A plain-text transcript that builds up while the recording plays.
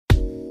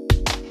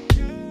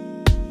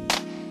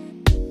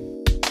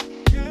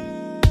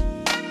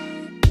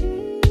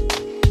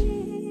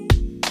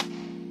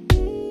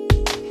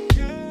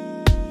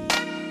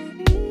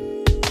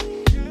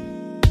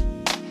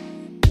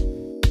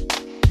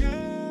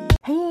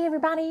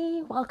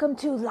everybody. Welcome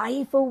to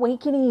Life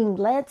Awakening.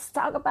 Let's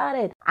talk about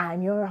it.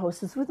 I'm your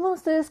hostess with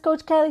mostest,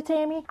 Coach Kelly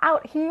Tammy,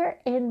 out here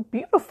in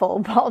beautiful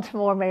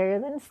Baltimore,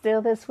 Maryland.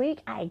 Still this week,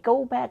 I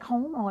go back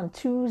home on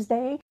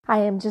Tuesday. I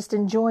am just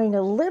enjoying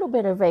a little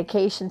bit of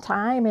vacation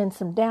time and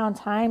some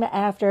downtime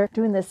after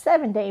doing the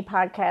 7-day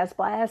podcast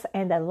blast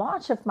and the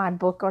launch of my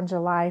book on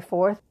July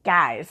 4th.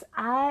 Guys,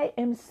 I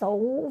am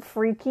so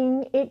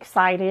freaking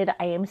excited.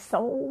 I am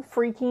so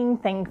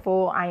freaking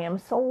thankful. I am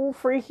so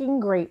freaking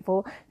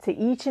grateful to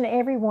each and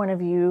every one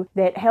of you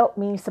that helped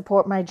me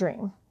support my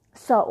dream.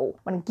 So,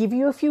 I'm going to give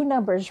you a few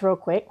numbers real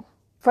quick.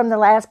 From the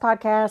last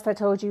podcast, I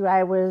told you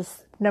I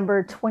was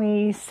number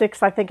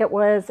 26, I think it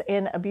was,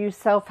 in abuse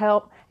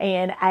self-help.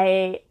 And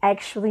I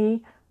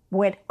actually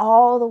went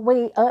all the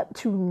way up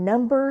to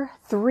number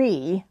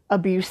 3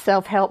 abuse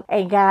self-help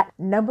and got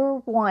number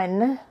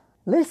 1.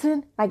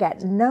 Listen, I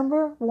got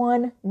number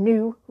 1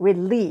 new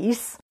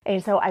release.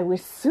 And so I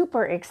was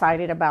super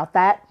excited about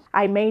that.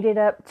 I made it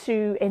up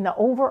to, in the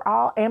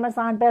overall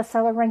Amazon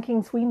bestseller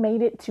rankings, we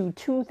made it to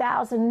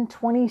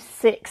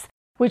 2026,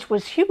 which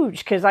was huge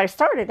because I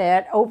started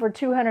at over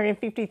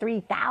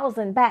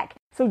 253,000 back.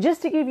 So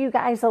just to give you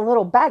guys a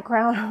little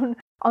background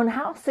on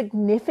how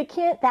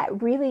significant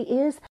that really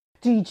is,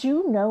 did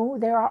you know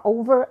there are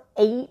over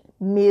 8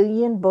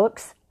 million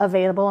books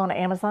available on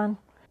Amazon?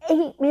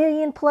 8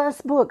 million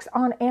plus books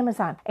on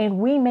Amazon, and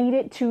we made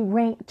it to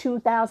rank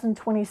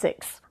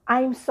 2026.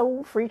 I'm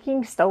so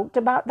freaking stoked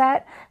about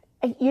that.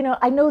 You know,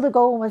 I know the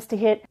goal was to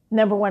hit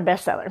number 1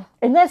 bestseller,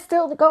 and that's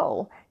still the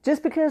goal.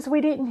 Just because we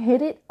didn't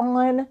hit it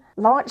on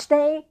launch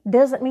day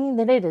doesn't mean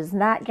that it is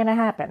not going to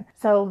happen.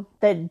 So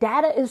the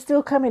data is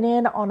still coming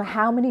in on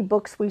how many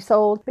books we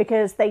sold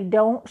because they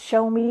don't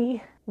show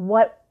me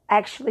what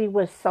actually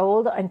was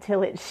sold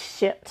until it's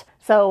shipped.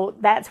 So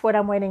that's what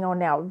I'm waiting on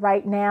now.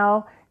 Right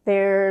now,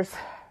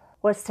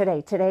 what's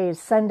today? Today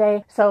is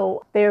Sunday.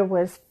 So there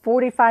was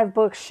 45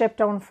 books shipped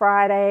on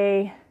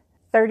Friday,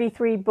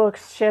 33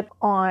 books shipped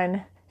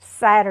on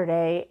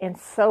Saturday, and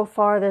so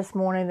far this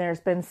morning there's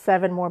been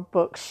 7 more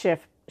books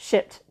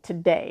shipped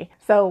today.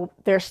 So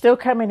they're still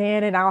coming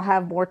in, and I'll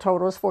have more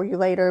totals for you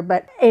later.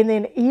 And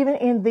then even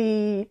in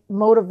the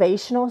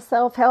motivational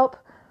self-help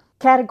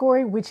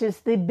category, which is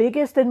the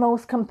biggest and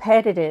most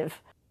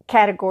competitive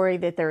category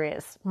that there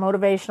is,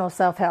 motivational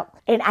self-help.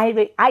 And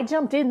I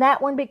jumped in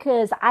that one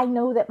because I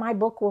know that my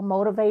book will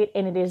motivate,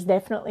 and it is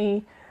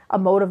definitely a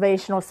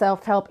motivational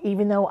self-help,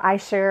 even though I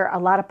share a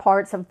lot of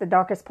parts of the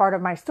darkest part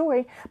of my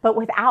story. But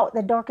without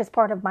the darkest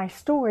part of my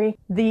story,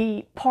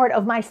 the part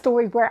of my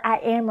story where I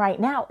am right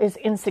now is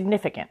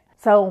insignificant.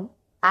 So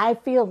I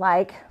feel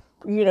like,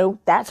 you know,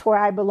 that's where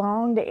I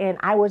belonged, and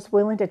I was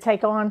willing to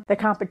take on the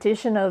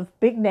competition of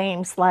big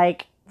names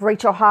like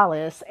Rachel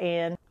Hollis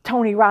and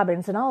Tony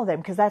Robbins and all of them,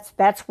 because that's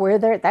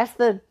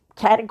the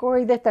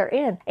category that they're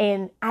in.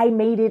 And I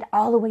made it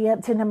all the way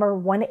up to number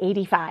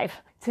 185.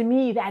 To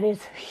me, that is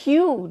a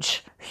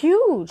huge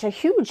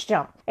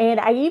jump. And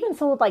I even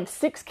sold like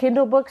 6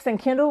 Kindle books, and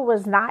Kindle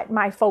was not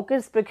my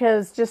focus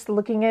because just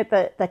looking at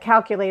the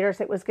calculators,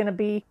 it was going to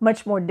be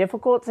much more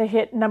difficult to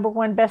hit number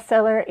 1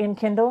 bestseller in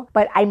Kindle.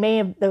 But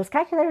those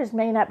calculators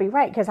may not be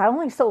right because I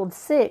only sold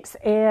 6,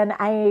 and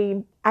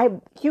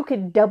you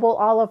could double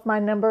all of my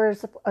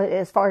numbers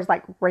as far as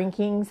like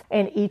rankings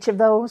in each of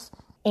those.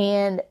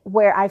 And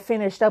where I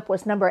finished up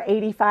was number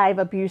 85,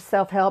 abuse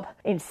self-help.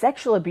 In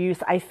sexual abuse,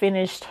 I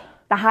finished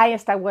the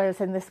highest I was,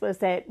 and this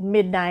was at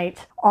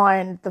midnight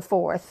on the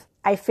 4th.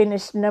 I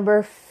finished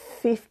number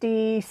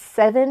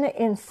 57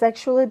 in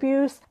sexual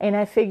abuse, and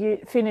I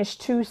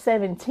finished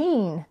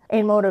 217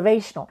 in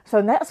motivational.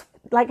 So that's,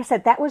 like I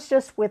said, that was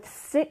just with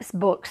 6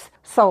 books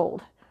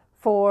sold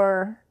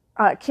for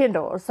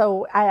Kindle.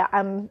 So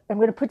I'm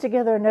going to put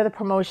together another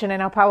promotion,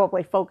 and I'll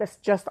probably focus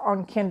just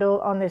on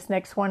Kindle on this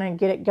next one and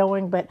get it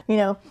going. But, you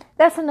know,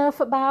 that's enough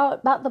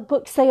about the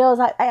book sales.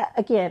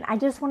 I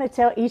just want to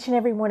tell each and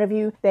every one of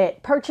you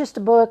that purchased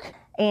a book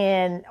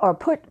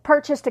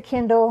purchased a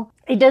Kindle.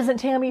 It doesn't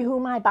tell me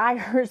who my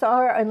buyers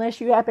are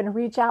unless you happen to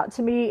reach out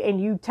to me and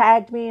you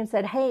tagged me and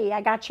said, hey,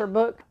 I got your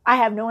book. I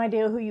have no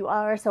idea who you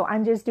are. So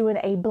I'm just doing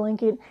a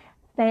blanket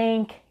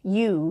thank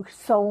you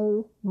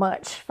so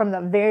much from the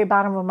very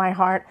bottom of my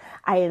heart.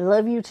 I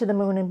love you to the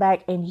moon and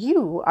back, and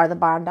you are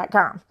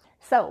thebomb.com.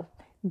 So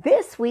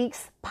this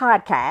week's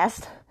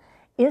podcast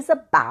is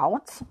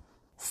about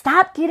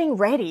stop getting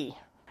ready.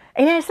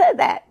 And I said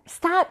that,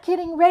 stop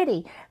getting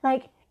ready.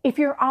 Like, if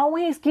you're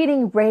always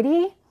getting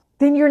ready,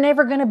 then you're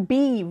never going to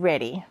be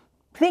ready.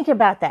 Think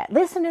about that.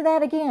 Listen to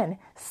that again.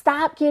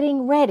 Stop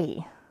getting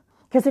ready.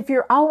 Because if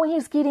you're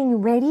always getting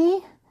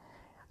ready,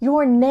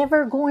 you're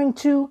never going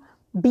to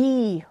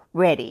be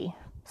ready.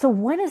 So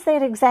what does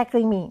that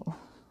exactly mean?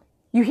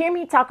 You hear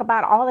me talk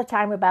about all the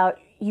time about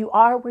you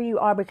are where you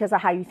are because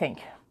of how you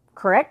think,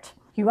 correct?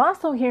 You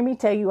also hear me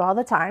tell you all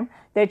the time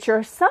that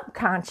your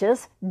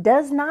subconscious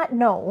does not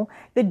know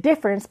the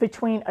difference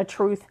between a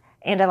truth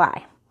and a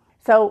lie.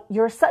 So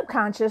your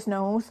subconscious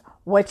knows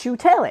what you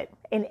tell it,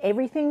 and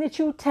everything that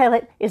you tell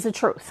it is a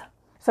truth.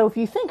 So if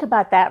you think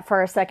about that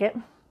for a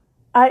second,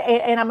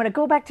 And I'm going to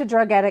go back to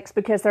drug addicts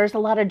because there's a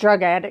lot of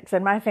drug addicts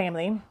in my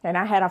family. And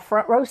I had a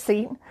front row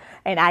seat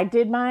and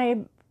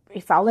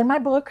it's all in my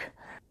book.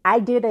 I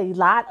did a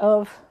lot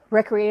of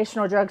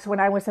recreational drugs when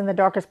I was in the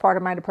darkest part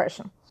of my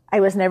depression.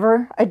 I was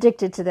never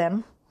addicted to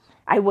them.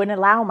 I wouldn't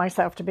allow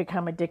myself to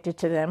become addicted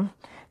to them.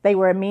 They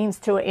were a means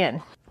to an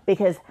end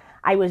because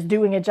I was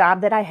doing a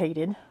job that I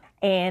hated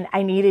and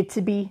I needed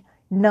to be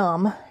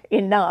numb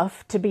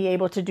enough to be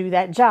able to do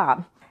that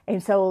job.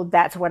 And so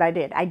that's what I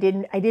did. I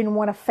didn't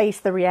want to face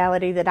the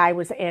reality that I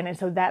was in. And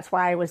so that's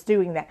why I was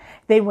doing that.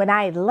 Then when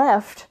I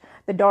left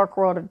the dark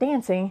world of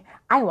dancing,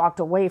 I walked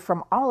away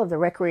from all of the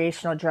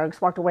recreational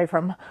drugs, walked away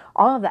from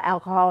all of the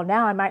alcohol.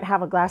 Now I might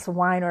have a glass of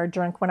wine or a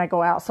drink when I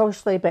go out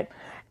socially, but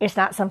it's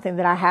not something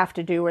that I have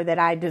to do or that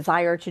I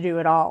desire to do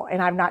at all.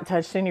 And I've not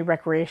touched any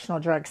recreational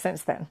drugs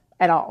since then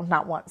at all,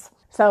 not once.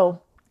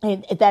 So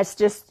and that's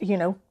just,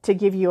 to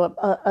give you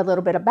a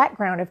little bit of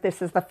background if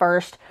this is the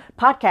first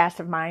podcast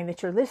of mine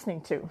that you're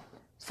listening to.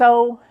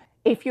 So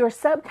if your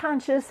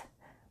subconscious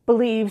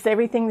believes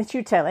everything that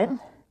you tell it,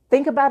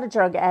 think about a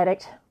drug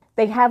addict.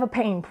 They have a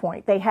pain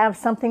point. They have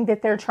something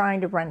that they're trying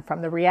to run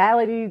from, the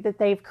reality that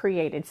they've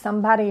created.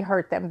 Somebody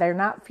hurt them. They're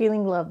not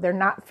feeling love. They're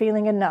not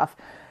feeling enough.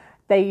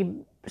 They're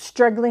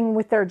struggling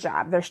with their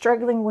job. They're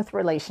struggling with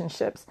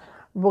relationships.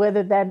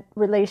 Whether that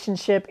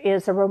relationship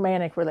is a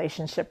romantic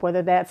relationship,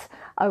 whether that's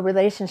a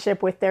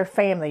relationship with their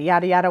family,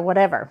 yada, yada,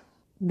 whatever.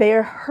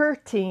 They're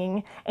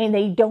hurting and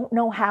they don't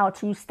know how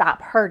to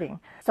stop hurting.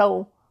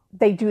 So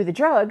they do the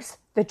drugs.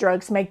 The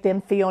drugs make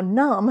them feel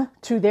numb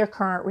to their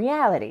current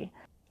reality.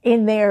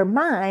 In their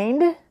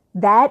mind,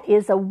 that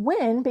is a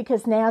win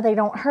because now they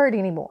don't hurt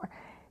anymore.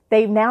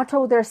 They've now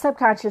told their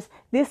subconscious,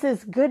 this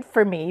is good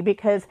for me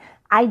because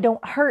I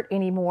don't hurt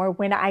anymore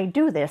when I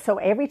do this. So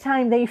every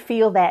time they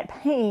feel that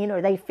pain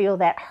or they feel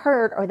that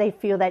hurt or they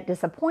feel that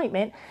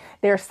disappointment,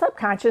 their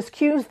subconscious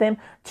cues them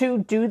to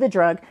do the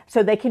drug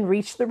so they can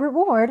reach the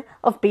reward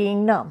of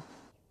being numb.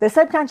 The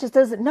subconscious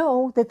doesn't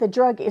know that the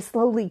drug is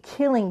slowly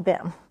killing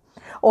them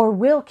or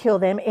will kill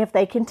them if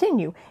they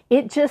continue.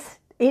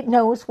 It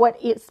knows what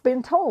it's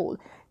been told.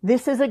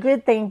 This is a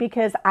good thing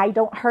because I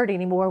don't hurt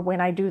anymore when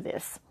I do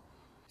this.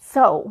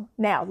 So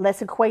now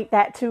let's equate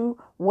that to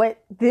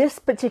what this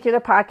particular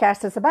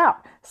podcast is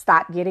about.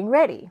 Stop getting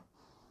ready.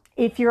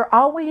 If you're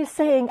always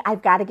saying,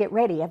 I've got to get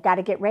ready, I've got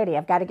to get ready,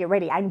 I've got to get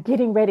ready. I'm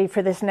getting ready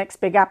for this next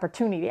big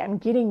opportunity. I'm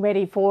getting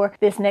ready for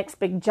this next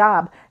big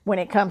job when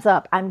it comes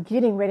up. I'm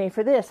getting ready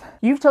for this.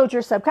 You've told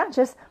your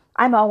subconscious,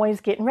 I'm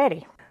always getting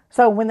ready.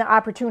 So when the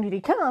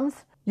opportunity comes,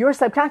 your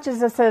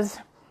subconscious just says,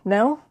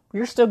 no,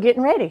 you're still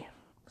getting ready.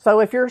 So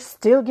if you're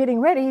still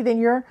getting ready, then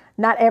you're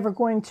not ever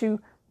going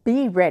to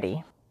be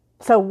ready.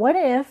 So what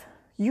if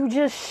you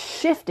just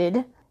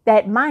shifted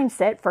that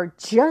mindset for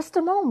just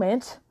a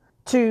moment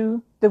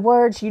to the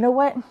words, you know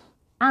what?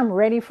 I'm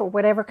ready for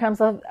whatever comes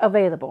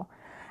available.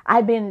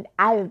 I've been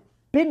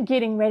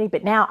getting ready,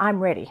 but now I'm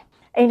ready.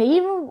 And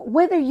even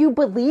whether you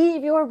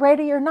believe you're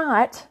ready or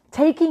not,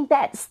 taking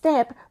that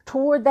step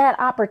toward that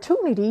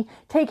opportunity,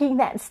 taking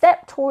that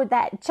step toward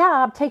that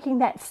job, taking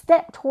that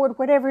step toward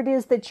whatever it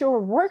is that you're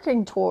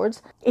working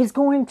towards is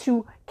going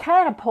to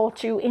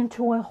catapult you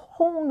into a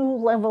whole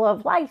new level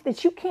of life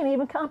that you can't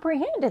even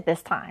comprehend at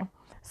this time.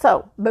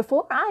 So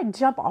before I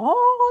jump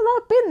all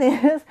up in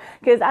this,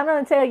 because I'm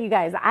going to tell you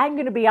guys, I'm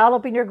going to be all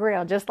up in your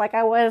grill, just like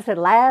I was at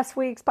last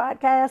week's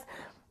podcast.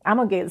 I'm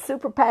going to get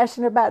super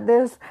passionate about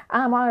this.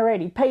 I'm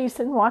already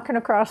pacing, walking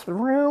across the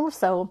room.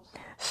 So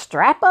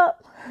strap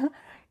up,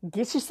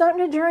 get you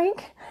something to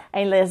drink,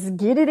 and let's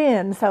get it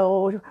in.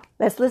 So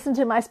let's listen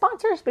to my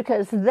sponsors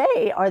because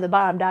they are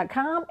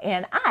thebomb.com,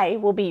 and I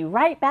will be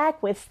right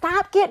back with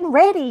Stop Getting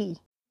Ready.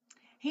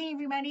 Hey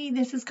everybody,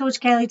 this is Coach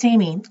Kelly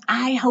Tammy.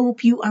 I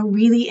hope you are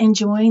really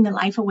enjoying the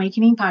Life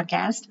Awakening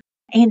podcast.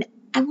 And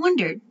I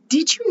wondered,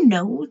 did you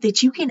know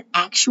that you can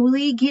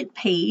actually get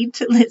paid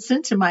to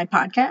listen to my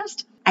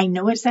podcast? I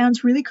know it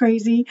sounds really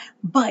crazy,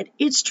 but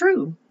it's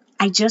true.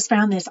 I just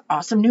found this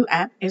awesome new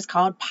app. It's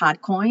called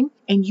Podcoin,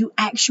 and you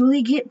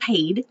actually get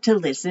paid to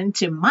listen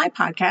to my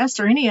podcast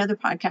or any other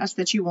podcast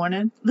that you want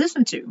to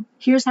listen to.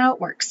 Here's how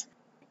it works.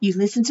 You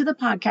listen to the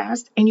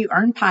podcast and you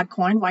earn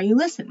Podcoin while you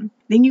listen.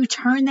 Then you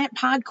turn that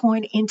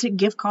Podcoin into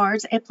gift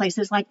cards at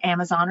places like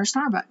Amazon or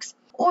Starbucks.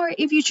 Or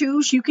if you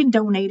choose, you can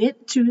donate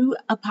it to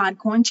a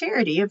Podcoin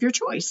charity of your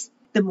choice.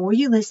 The more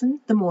you listen,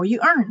 the more you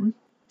earn.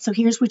 So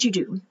here's what you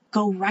do.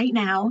 Go right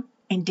now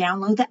and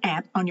download the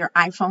app on your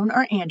iPhone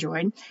or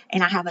Android,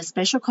 and I have a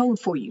special code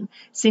for you.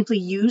 Simply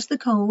use the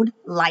code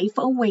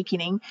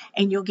LIFEAWAKENING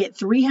and you'll get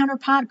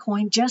 300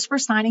 Podcoin just for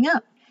signing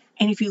up.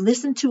 And if you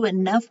listen to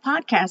enough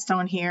podcasts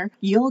on here,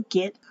 you'll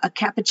get a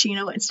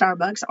cappuccino at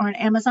Starbucks or an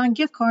Amazon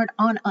gift card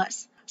on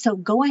us. So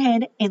go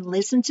ahead and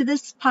listen to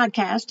this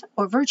podcast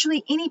or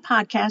virtually any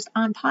podcast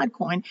on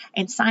Podcoin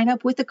and sign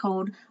up with the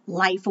code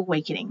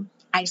LIFEAWAKENING.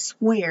 I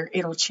swear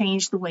it'll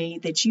change the way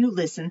that you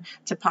listen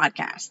to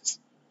podcasts.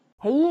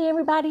 Hey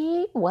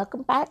everybody,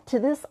 welcome back to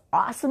this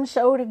awesome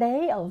show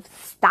today of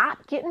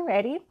Stop Getting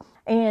Ready.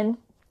 And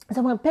so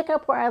I'm going to pick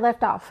up where I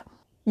left off.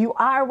 You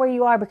are where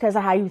you are because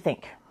of how you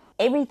think.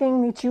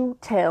 Everything that you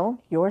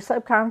tell your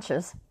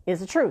subconscious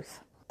is a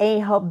truth. A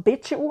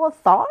habitual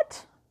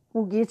thought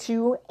will get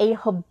you a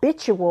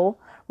habitual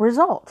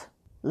result.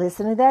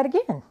 Listen to that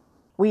again.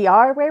 We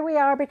are where we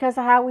are because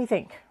of how we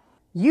think.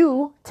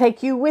 You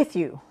take you with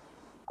you.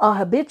 A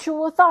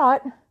habitual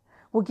thought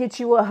will get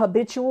you a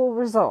habitual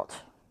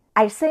result.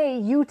 I say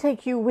you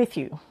take you with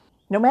you.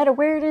 No matter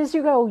where it is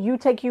you go, you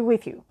take you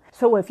with you.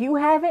 So if you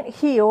haven't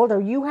healed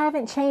or you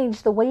haven't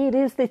changed the way it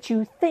is that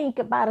you think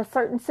about a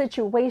certain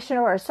situation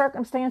or a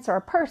circumstance or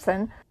a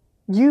person,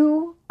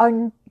 you are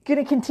going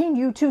to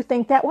continue to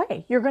think that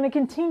way. You're going to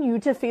continue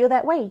to feel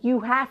that way.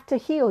 You have to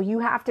heal. You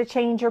have to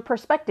change your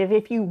perspective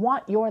if you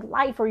want your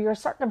life or your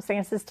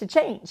circumstances to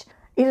change.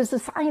 It is a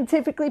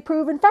scientifically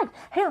proven fact.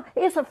 Hell,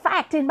 it's a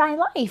fact in my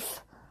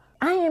life.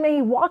 I am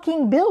a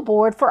walking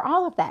billboard for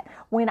all of that.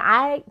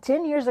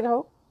 10 years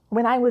ago,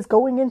 when I was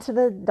going into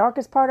the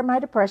darkest part of my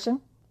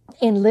depression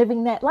and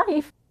living that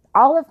life,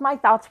 all of my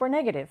thoughts were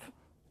negative.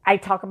 I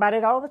talk about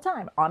it all the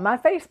time. On my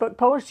Facebook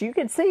post, you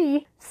can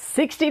see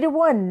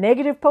 60-1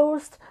 negative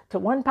post to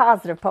 1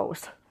 positive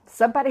post.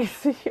 Somebody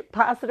see a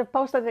positive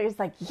post and it's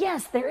like,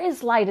 yes, there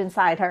is light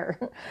inside her.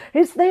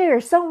 It's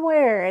there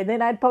somewhere. And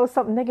then I'd post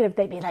something negative.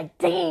 They'd be like,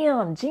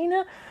 damn,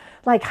 Gina,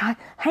 like,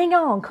 hang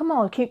on, come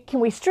on. Can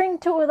we string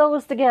 2 of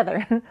those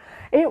together?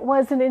 It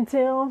wasn't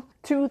until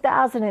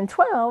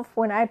 2012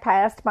 when I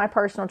passed my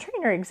personal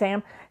trainer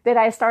exam that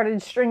I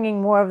started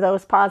stringing more of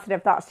those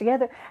positive thoughts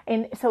together.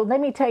 And so let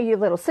me tell you a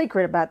little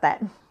secret about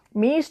that.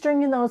 Me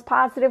stringing those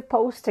positive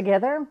posts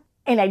together,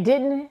 and I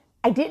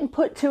didn't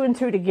put 2 and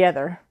 2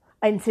 together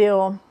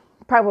until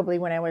probably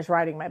when I was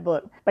writing my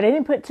book. But I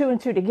didn't put 2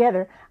 and 2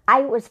 together.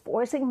 I was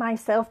forcing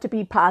myself to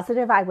be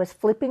positive. I was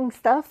flipping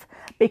stuff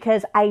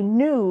because I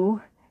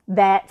knew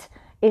that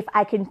if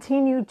I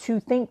continued to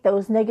think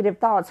those negative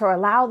thoughts or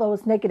allow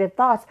those negative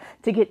thoughts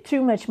to get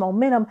too much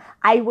momentum,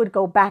 I would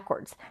go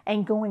backwards.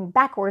 And going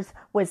backwards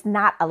was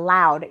not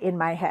allowed in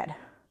my head.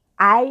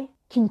 I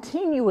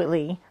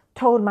continually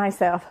told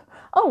myself,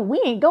 oh,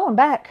 we ain't going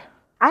back.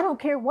 I don't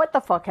care what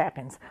the fuck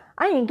happens.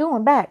 I ain't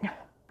going back.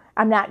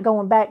 I'm not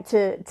going back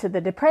to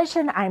the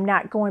depression. I'm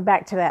not going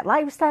back to that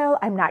lifestyle.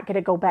 I'm not going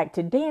to go back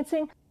to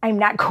dancing. I'm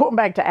not going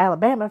back to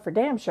Alabama for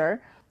damn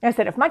sure. I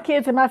said, if my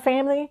kids and my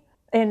family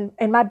and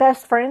my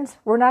best friends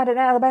were not in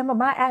Alabama,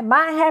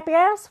 my happy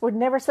ass would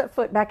never set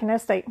foot back in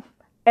that state,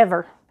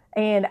 ever.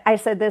 And I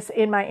said this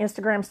in my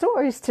Instagram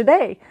stories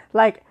today.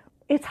 Like,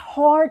 it's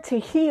hard to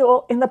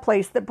heal in the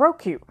place that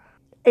broke you.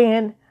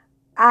 And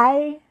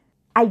I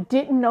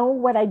didn't know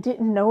what I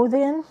didn't know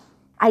then.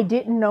 I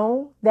didn't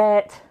know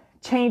that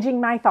changing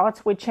my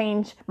thoughts would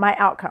change my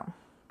outcome.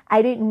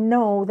 I didn't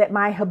know that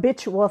my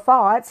habitual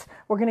thoughts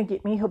were going to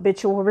get me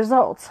habitual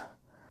results.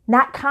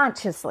 Not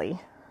consciously.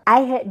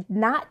 I had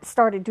not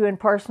started doing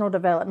personal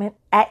development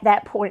at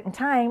that point in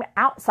time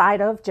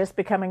outside of just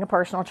becoming a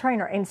personal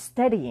trainer and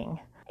studying.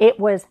 It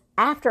was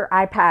after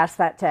I passed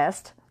that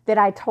test that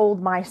I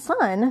told my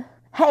son,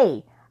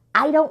 hey,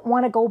 I don't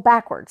want to go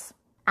backwards.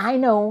 I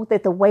know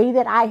that the way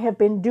that I have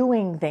been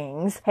doing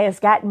things has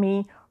gotten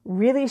me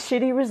really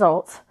shitty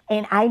results,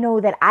 and I know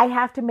that I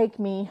have to make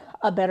me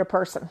a better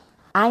person.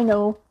 I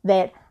know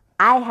that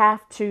I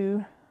have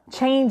to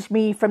change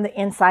me from the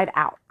inside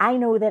out. I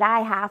know that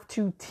I have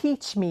to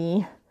teach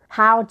me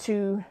how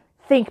to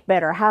think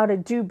better, how to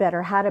do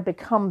better, how to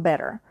become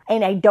better.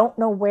 And I don't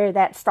know where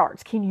that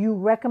starts. Can you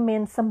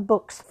recommend some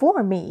books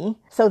for me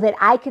so that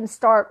I can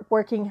start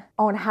working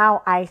on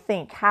how I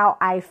think, how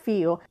I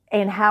feel,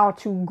 and how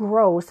to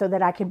grow so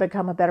that I can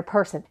become a better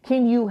person?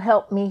 Can you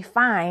help me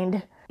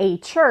find a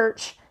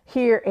church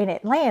here in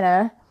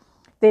Atlanta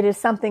that is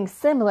something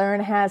similar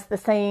and has the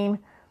same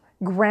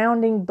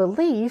grounding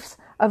beliefs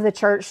of the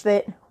church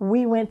that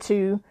we went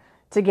to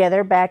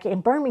together back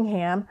in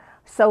Birmingham,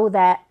 so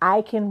that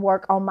I can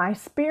work on my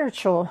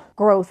spiritual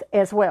growth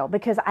as well?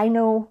 Because I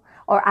know,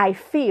 or I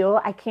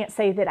feel, I can't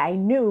say that I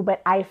knew,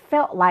 but I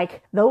felt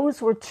like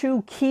those were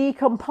 2 key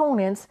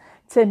components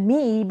to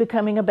me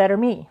becoming a better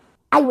me.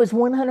 I was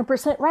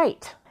 100%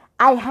 right.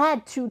 I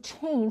had to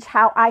change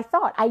how I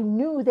thought. I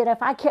knew that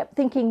if I kept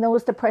thinking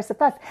those depressive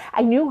thoughts,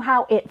 I knew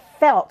how it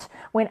felt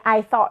when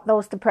I thought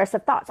those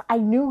depressive thoughts. I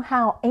knew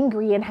how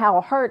angry and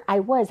how hurt I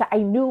was.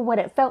 I knew what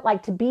it felt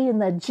like to be in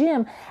the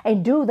gym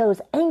and do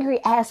those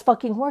angry ass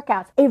fucking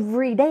workouts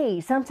every day,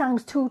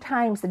 sometimes 2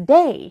 times a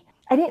day.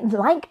 I didn't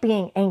like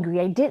being angry.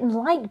 I didn't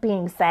like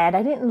being sad.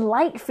 I didn't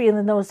like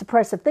feeling those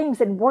depressive things,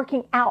 and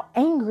working out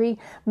angry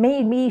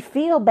made me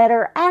feel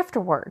better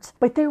afterwards.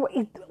 But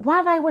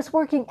while I was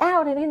working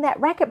out and in that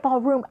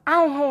racquetball room,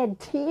 I had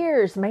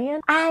tears,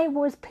 man. I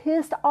was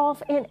pissed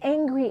off and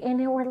angry, and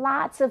there were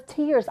lots of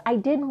tears. I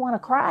didn't want to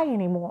cry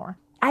anymore.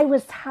 I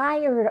was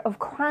tired of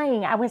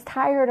crying. I was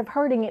tired of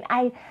hurting. And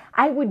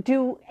I would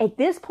do, at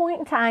this point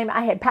in time,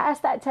 I had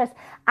passed that test.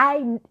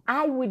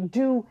 I would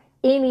do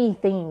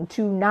anything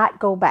to not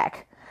go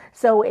back.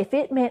 So if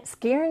it meant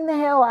scaring the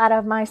hell out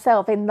of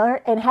myself and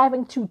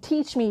having to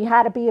teach me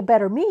how to be a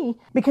better me,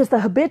 because the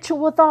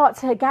habitual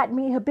thoughts had gotten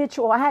me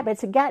habitual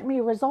habits, had gotten me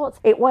results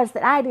it was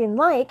that I didn't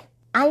like,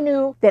 I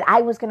knew that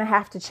I was going to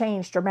have to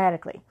change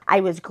dramatically. I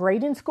was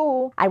great in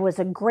school. I was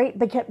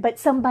but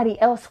somebody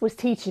else was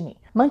teaching me.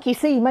 Monkey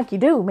see, monkey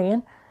do,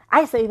 man.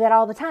 I say that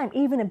all the time,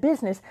 even in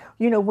business.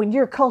 When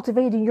you're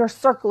cultivating your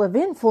circle of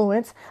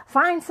influence,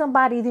 find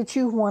somebody that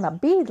you want to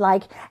be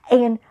like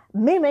and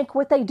mimic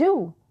what they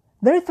do.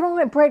 They're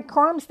throwing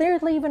breadcrumbs. They're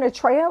leaving a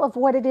trail of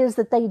what it is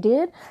that they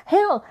did.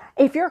 Hell,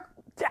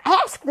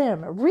 ask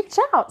them, reach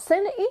out,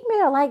 send an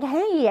email like,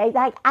 hey,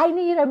 I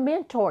need a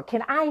mentor.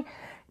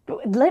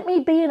 Let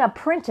me be an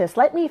apprentice.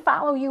 Let me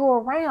follow you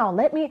around.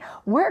 Let me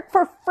work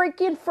for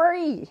freaking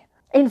free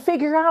and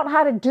figure out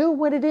how to do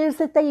what it is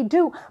that they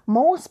do.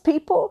 Most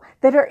people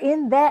that are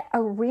in that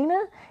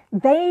arena,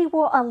 they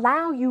will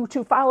allow you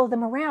to follow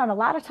them around. A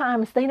lot of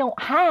times they don't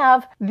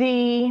have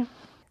the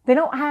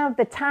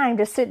time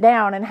to sit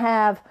down and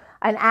have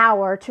an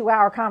hour,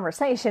 2-hour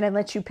conversation and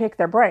let you pick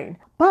their brain.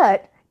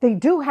 But they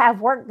do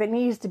have work that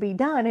needs to be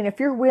done. And if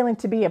you're willing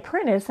to be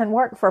apprentice and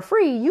work for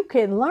free, you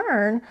can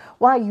learn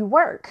while you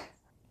work.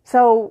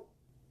 So,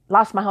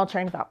 lost my whole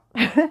train of thought.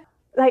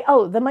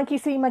 The monkey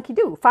see, monkey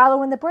do,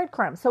 following the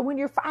breadcrumbs. So when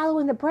you're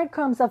following the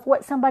breadcrumbs of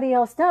what somebody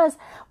else does,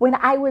 when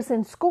I was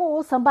in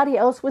school, somebody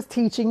else was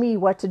teaching me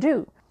what to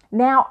do.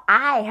 Now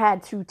I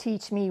had to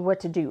teach me what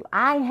to do.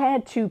 I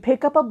had to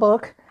pick up a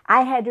book.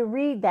 I had to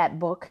read that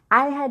book.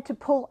 I had to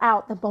pull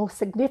out the most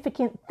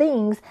significant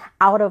things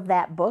out of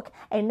that book.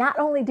 And not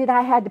only did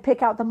I have to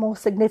pick out the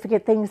most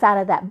significant things out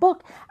of that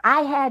book,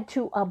 I had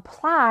to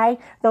apply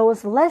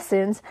those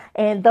lessons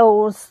and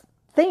those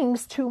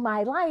things to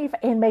my life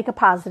and make a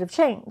positive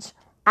change.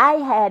 I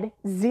had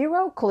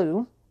zero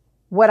clue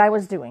what I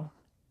was doing.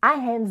 I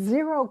had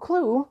zero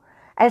clue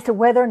as to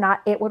whether or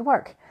not it would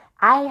work.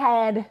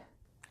 I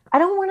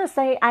don't want to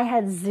say I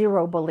had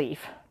zero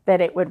belief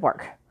that it would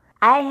work.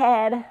 I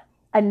had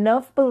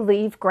enough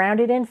belief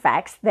grounded in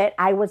facts that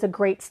I was a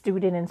great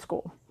student in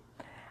school.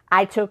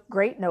 I took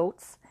great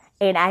notes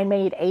and I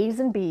made A's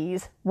and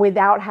B's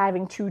without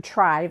having to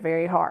try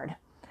very hard.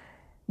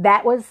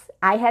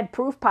 I had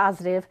proof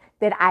positive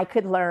that I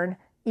could learn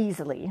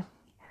easily.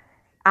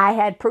 I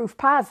had proof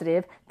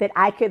positive that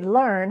I could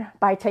learn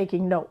by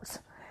taking notes.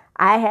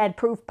 I had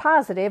proof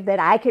positive that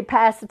I could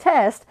pass the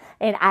test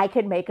and I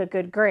could make a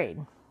good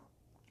grade.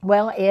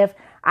 Well, if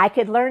I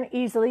could learn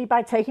easily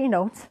by taking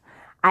notes,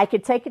 I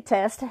could take a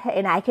test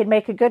and I could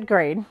make a good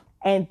grade,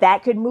 and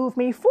that could move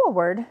me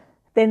forward,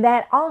 then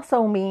that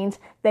also means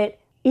that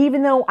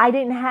even though I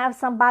didn't have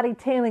somebody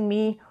telling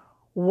me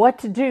what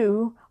to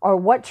do or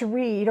what to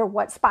read or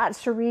what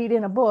spots to read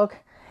in a book,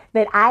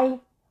 that I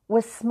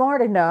was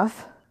smart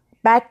enough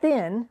back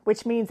then,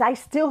 which means I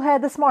still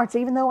had the smarts.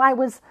 Even though I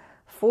was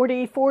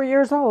 44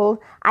 years old,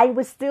 I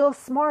was still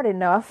smart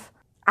enough.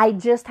 I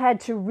just had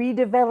to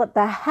redevelop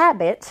the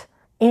habit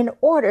in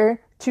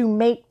order to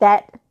make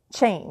that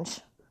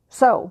change.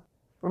 So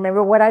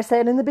remember what I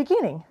said in the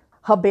beginning,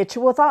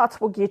 habitual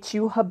thoughts will get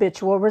you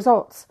habitual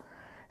results.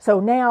 So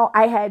now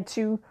I had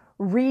to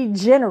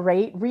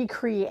regenerate,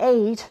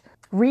 recreate,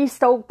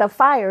 restoke the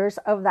fires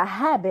of the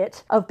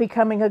habit of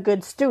becoming a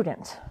good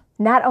student.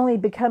 Not only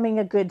becoming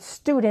a good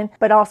student,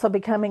 but also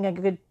becoming a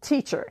good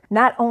teacher.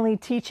 Not only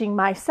teaching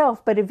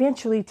myself, but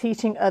eventually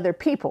teaching other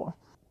people.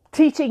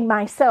 Teaching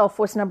myself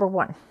was number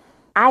one.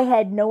 I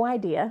had no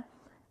idea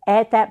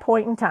at that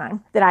point in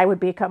time that I would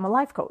become a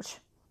life coach.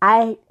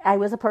 I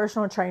was a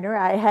personal trainer.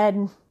 I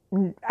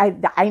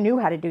knew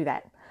how to do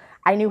that.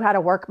 I knew how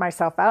to work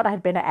myself out. I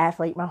had been an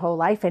athlete my whole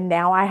life, and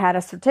now I had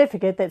a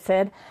certificate that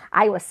said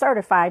I was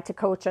certified to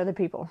coach other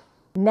people.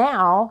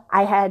 Now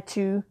I had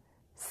to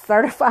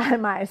certify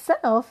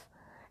myself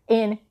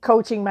in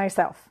coaching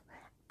myself.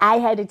 I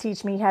had to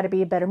teach me how to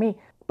be a better me.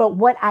 But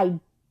what I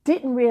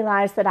didn't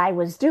realize that I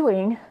was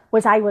doing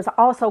was I was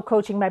also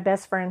coaching my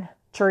best friend,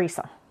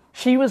 Teresa.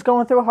 She was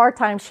going through a hard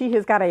time. She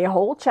has got a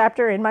whole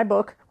chapter in my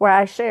book where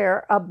I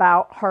share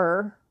about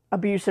her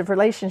abusive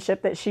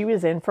relationship that she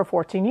was in for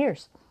 14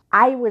 years.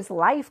 I was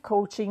life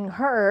coaching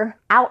her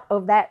out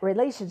of that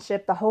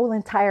relationship the whole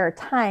entire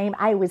time.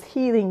 I was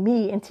healing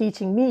me and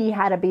teaching me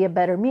how to be a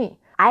better me.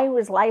 I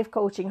was life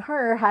coaching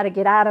her how to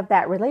get out of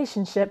that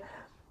relationship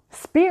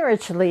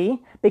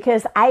spiritually,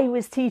 because I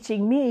was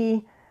teaching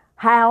me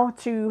how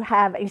to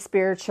have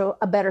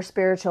a better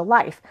spiritual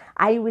life.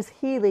 I was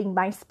healing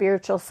my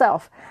spiritual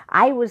self.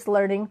 I was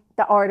learning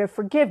the art of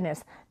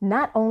forgiveness,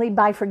 not only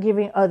by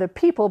forgiving other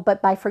people,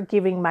 but by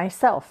forgiving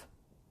myself.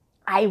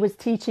 I was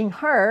teaching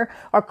her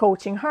or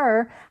coaching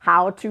her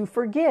how to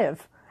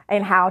forgive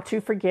and how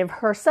to forgive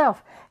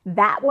herself.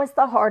 That was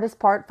the hardest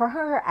part for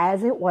her,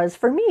 as it was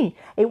for me.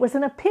 It was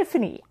an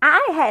epiphany.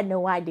 I had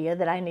no idea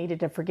that I needed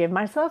to forgive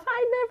myself.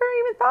 I never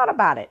even thought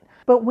about it.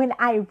 But when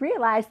I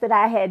realized that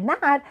I had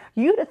not,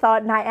 you'd have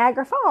thought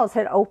Niagara Falls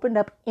had opened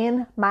up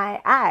in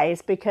my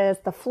eyes, because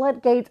the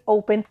floodgates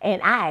opened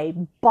and I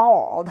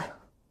bawled.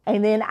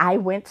 And then I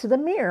went to the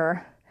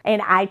mirror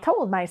and I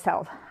told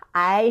myself,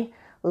 I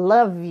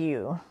love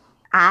you.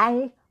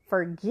 I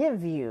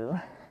forgive you.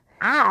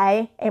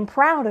 I am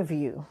proud of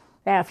you.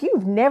 Now, if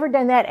you've never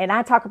done that, and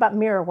I talk about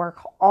mirror work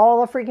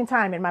all the freaking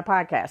time in my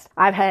podcast,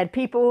 I've had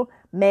people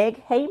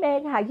Meg, hey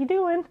Meg, how you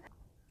doing?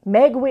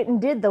 Meg went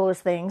and did those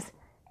things,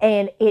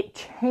 and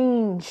it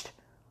changed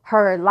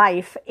her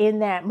life in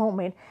that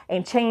moment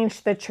and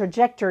changed the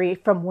trajectory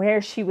from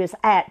where she was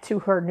at to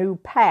her new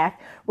path,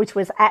 which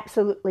was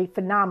absolutely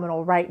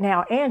phenomenal right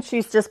now. And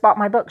she's just bought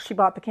my book. She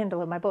bought the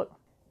Kindle of my book.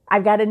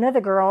 I've got another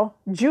girl,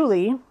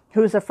 Julie,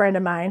 who's a friend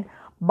of mine,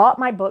 bought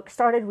my book,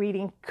 started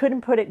reading,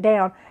 couldn't put it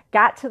down,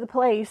 got to the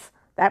place,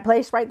 that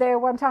place right there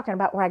where I'm talking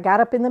about, where I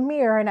got up in the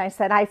mirror and I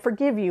said, I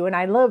forgive you and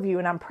I love you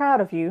and I'm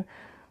proud of you.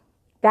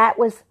 That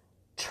was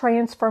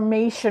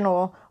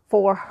transformational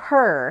for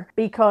her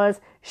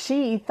because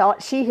she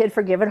thought she had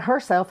forgiven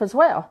herself as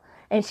well.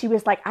 And she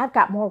was like, I've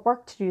got more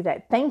work to do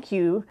that. Thank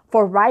you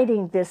for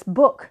writing this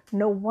book.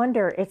 No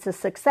wonder it's a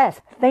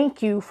success.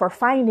 Thank you for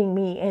finding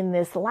me in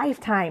this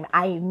lifetime.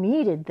 I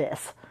needed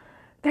this.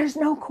 There's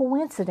no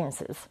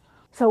coincidences.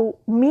 So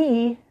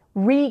me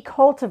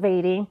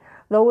recultivating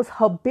those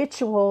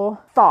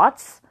habitual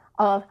thoughts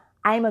of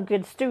I'm a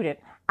good student.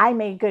 I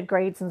made good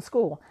grades in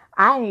school.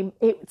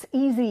 It's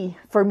easy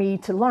for me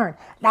to learn.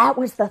 That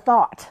was the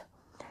thought.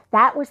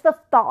 That was the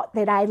thought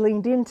that I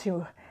leaned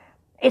into.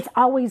 It's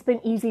always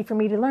been easy for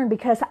me to learn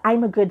because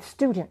I'm a good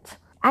student.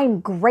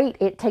 I'm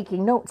great at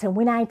taking notes. And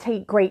when I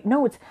take great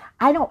notes,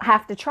 I don't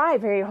have to try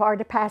very hard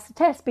to pass the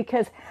test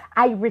because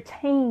I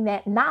retain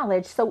that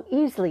knowledge so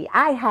easily.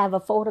 I have a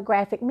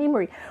photographic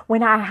memory.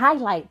 When I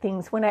highlight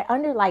things, when I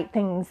underline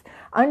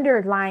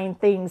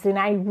things, and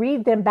I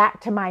read them back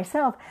to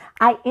myself,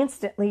 I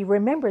instantly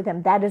remember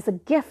them. That is a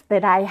gift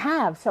that I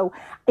have. So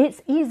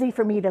it's easy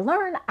for me to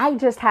learn. I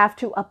just have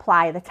to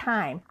apply the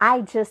time.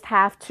 I just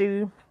have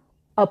to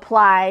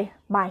apply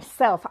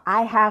myself.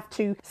 I have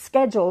to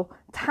schedule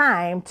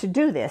time to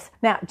do this.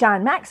 Now,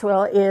 John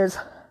Maxwell is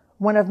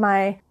one of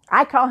I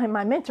call him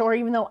my mentor,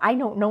 even though I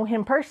don't know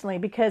him personally,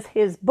 because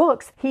his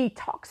books, he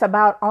talks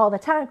about all the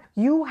time.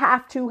 You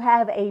have to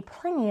have a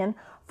plan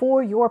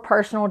for your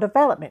personal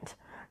development.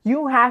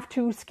 You have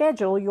to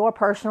schedule your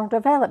personal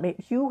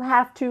development. You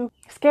have to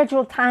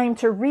schedule time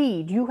to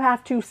read. You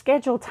have to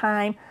schedule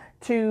time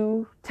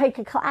to take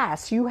a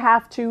class. You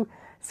have to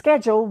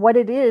schedule what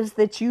it is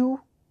that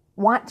you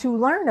want to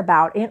learn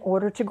about in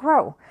order to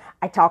grow.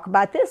 I talk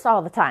about this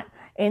all the time.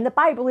 In the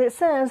Bible, it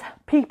says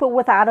people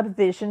without a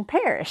vision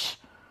perish.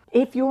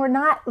 If you're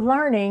not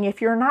learning,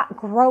 if you're not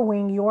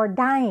growing, you're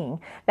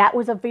dying. That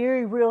was a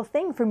very real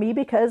thing for me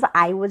because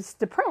I was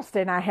depressed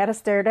and I had to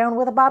stare down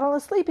with a bottle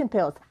of sleeping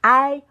pills.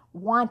 I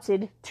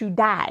wanted to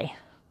die.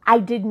 I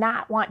did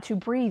not want to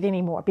breathe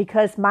anymore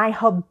because my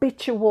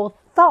habitual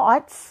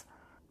thoughts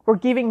were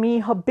giving me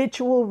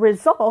habitual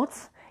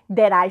results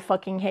that I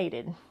fucking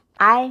hated.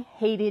 I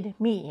hated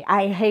me.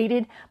 I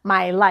hated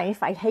my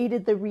life. I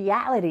hated the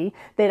reality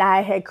that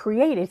I had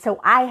created.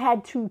 So I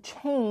had to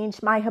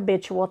change my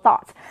habitual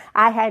thoughts.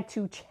 I had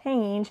to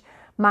change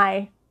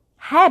my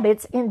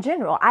habits in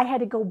general. I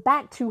had to go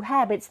back to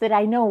habits that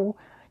I know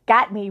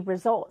got me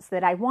results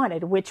that I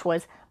wanted, which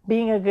was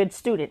being a good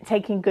student,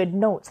 taking good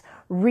notes,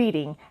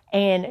 reading,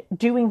 and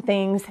doing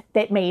things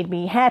that made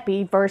me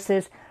happy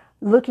versus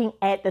looking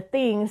at the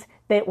things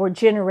that were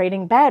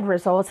generating bad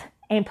results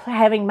and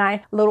having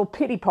my little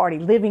pity party,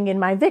 living in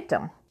my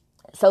victim.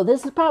 So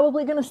this is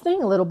probably going to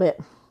sting a little bit.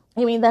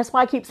 I mean, that's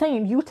why I keep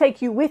saying you take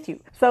you with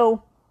you.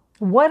 So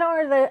I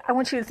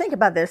want you to think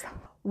about this.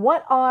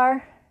 What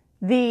are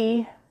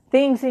the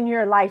things in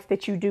your life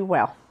that you do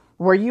well?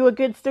 Were you a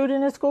good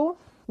student in school?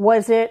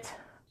 Was it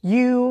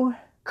you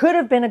could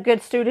have been a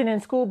good student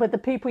in school, but the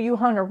people you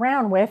hung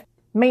around with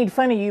made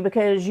fun of you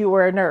because you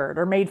were a nerd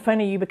or made fun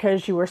of you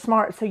because you were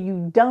smart, so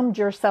you dumbed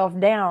yourself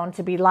down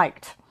to be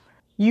liked?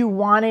 You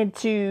wanted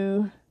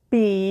to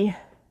be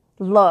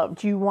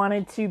loved. You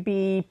wanted to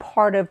be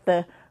part of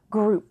the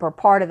group or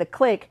part of the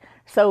clique.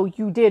 So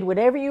you did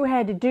whatever you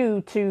had to do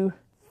to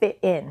fit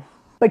in.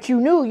 But you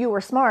knew you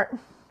were smart.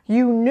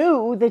 You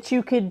knew that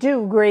you could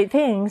do great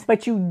things,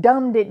 but you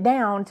dumbed it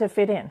down to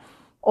fit in.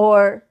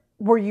 Or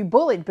were you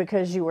bullied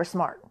because you were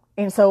smart?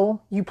 And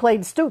so you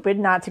played stupid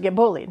not to get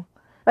bullied.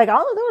 Like,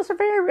 all of those are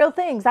very real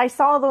things. I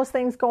saw those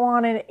things go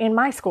on in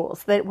my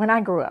schools that when I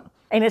grew up.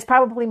 And it's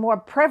probably more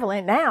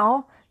prevalent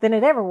now than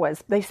it ever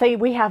was. They say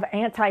we have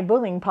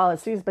anti-bullying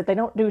policies, but they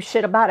don't do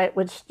shit about it,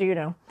 which,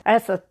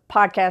 that's a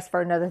podcast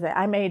for another thing.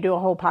 I may do a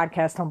whole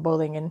podcast on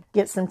bullying and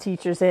get some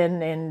teachers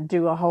in and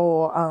do a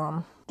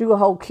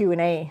whole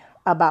Q&A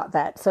about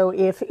that. So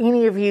if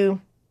any of you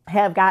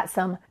have got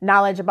some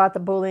knowledge about the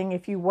bullying,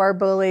 if you were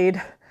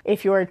bullied,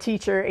 if you're a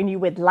teacher and you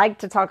would like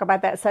to talk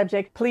about that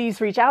subject,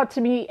 please reach out to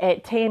me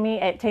at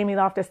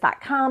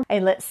tammyloftus.com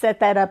and let's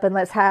set that up and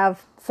let's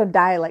have some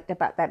dialect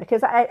about that,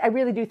 because I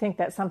really do think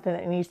that's something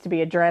that needs to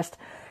be addressed,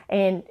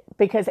 and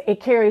because it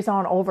carries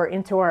on over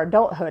into our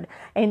adulthood.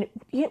 And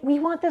we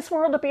want this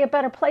world to be a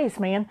better place,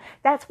 man.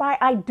 That's why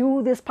I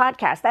do this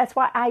podcast. That's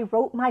why I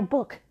wrote my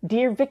book,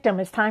 Dear Victim,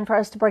 It's Time for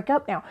Us to Break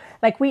Up Now.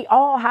 Like, we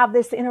all have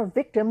this inner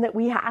victim that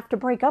we have to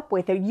break up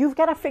with. And you've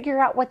got to figure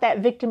out what that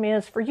victim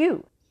is for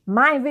you.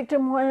 My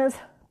victim was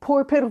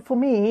poor, pitiful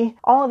me.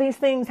 All these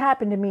things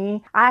happened to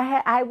me.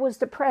 I was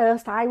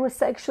depressed. I was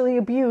sexually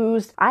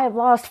abused. I have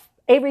lost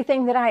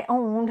everything that I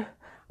owned,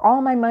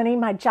 all my money,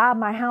 my job,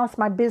 my house,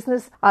 my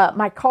business,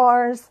 my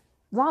cars,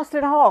 lost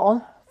it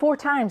all 4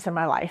 times in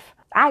my life.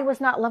 I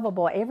was not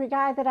lovable. Every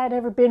guy that I'd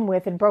ever been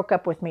with had broke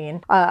up with me,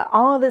 and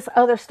all this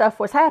other stuff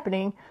was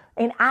happening,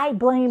 and I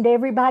blamed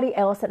everybody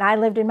else, and I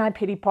lived in my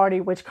pity party,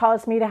 which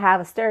caused me to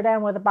have a stare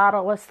down with a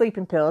bottle of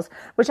sleeping pills,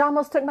 which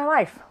almost took my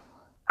life.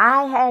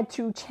 I had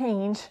to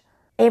change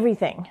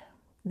everything.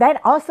 That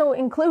also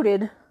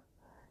included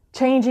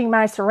changing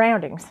my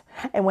surroundings.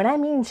 And when I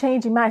mean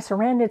changing my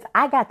surroundings,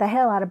 I got the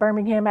hell out of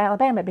Birmingham,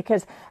 Alabama,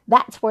 because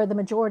that's where the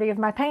majority of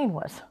my pain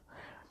was.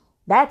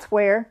 That's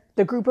where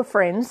the group of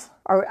friends,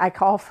 or I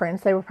call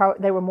friends, they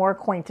were more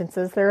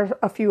acquaintances. There are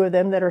a few of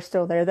them that are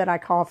still there that I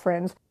call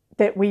friends,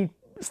 that we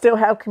still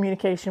have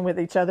communication with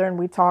each other and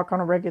we talk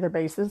on a regular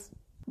basis.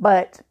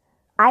 But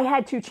I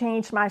had to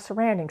change my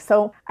surroundings.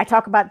 So I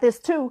talk about this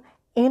too.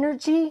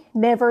 Energy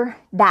never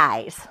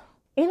dies.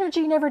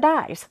 Energy never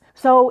dies.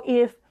 So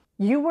if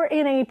you were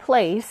in a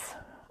place,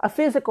 a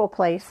physical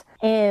place,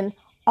 and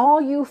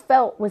all you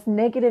felt was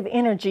negative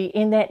energy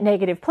in that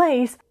negative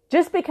place,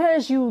 just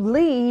because you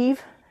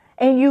leave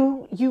and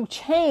you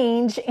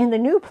change in the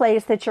new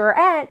place that you're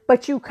at,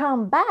 but you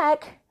come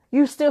back,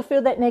 you still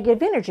feel that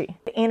negative energy.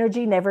 The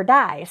energy never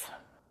dies.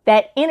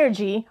 That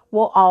energy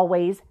will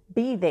always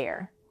be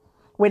there.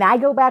 When I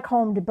go back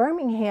home to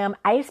Birmingham,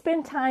 I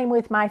spend time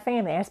with my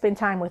family. I spend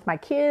time with my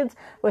kids,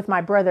 with my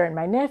brother and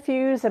my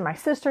nephews and my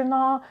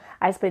sister-in-law.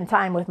 I spend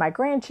time with my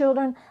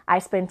grandchildren. I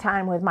spend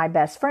time with my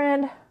best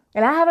friend.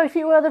 And I have a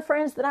few other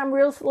friends that I'm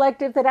real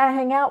selective that I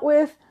hang out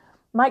with.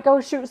 Might go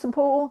shoot some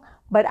pool.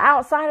 But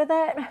outside of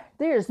that,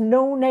 there's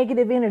no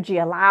negative energy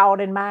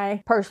allowed in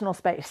my personal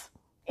space.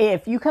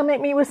 If you come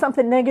at me with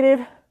something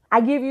negative, I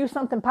give you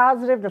something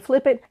positive to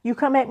flip it. You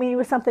come at me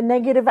with something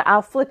negative,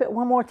 I'll flip it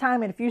one more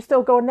time. And if you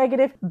still go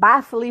negative, bye,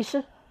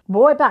 Felicia.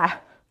 Boy, bye.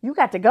 You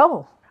got to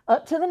go.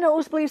 Up to the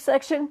nosebleed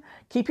section.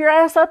 Keep your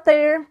ass up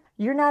there.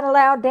 You're not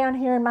allowed down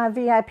here in my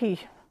VIP.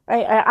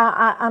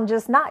 I'm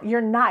just not. You're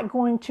not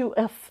going to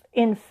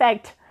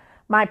infect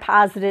my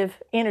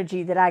positive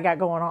energy that I got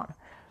going on.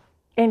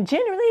 And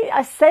generally,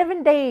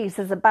 7 days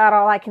is about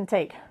all I can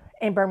take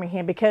in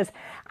Birmingham, because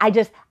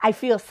I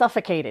feel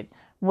suffocated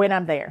when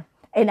I'm there.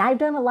 And I've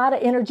done a lot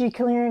of energy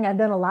clearing. I've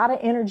done a lot of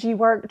energy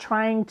work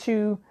trying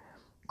to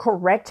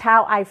correct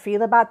how I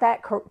feel about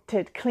that,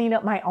 to clean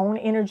up my own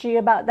energy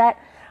about that.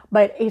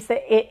 But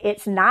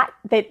it's not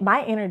that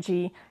my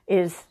energy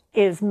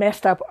is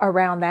messed up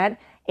around that.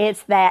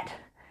 It's that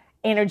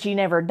energy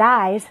never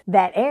dies,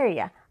 that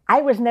area.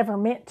 I was never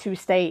meant to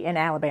stay in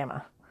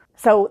Alabama.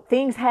 So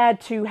things had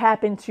to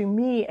happen to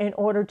me in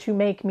order to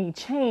make me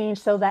change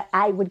so that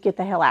I would get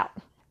the hell out.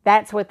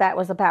 That's what that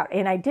was about.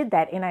 And I did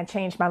that, and I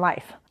changed my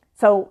life.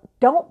 So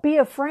don't be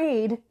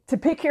afraid to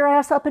pick your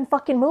ass up and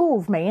fucking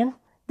move, man.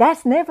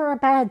 That's never a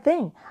bad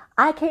thing.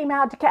 I came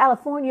out to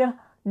California,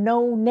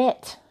 no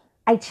net.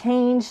 I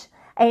changed,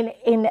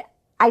 and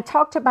I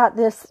talked about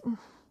this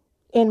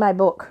in my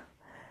book.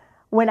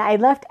 When I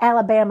left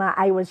Alabama,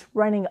 I was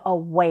running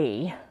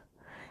away.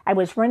 I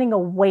was running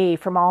away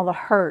from all the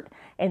hurt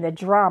and the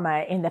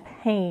drama and the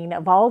pain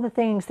of all the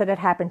things that had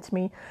happened to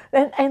me.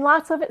 And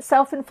lots of it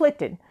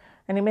self-inflicted.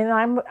 And I mean,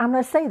 I'm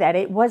going to say that.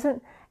 It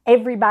wasn't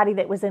everybody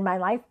that was in my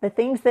life. The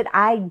things that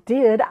I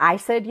did, I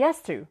said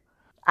yes to.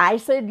 I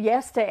said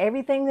yes to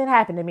everything that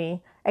happened to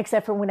me,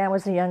 except for when I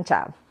was a young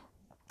child.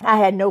 I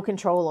had no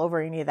control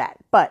over any of that.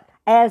 But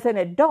as an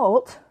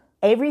adult,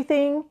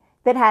 everything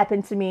that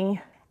happened to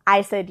me,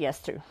 I said yes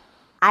to.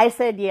 I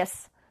said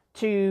yes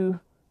to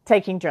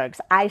taking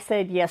drugs. I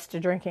said yes to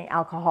drinking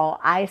alcohol.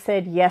 I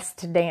said yes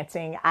to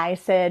dancing. I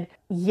said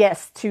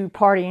yes to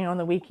partying on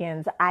the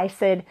weekends. I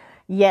said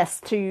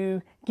yes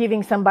to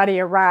giving somebody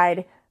a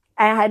ride.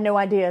 I had no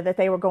idea that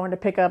they were going to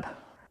pick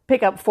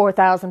up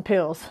 4,000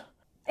 pills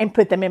and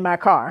put them in my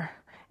car,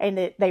 and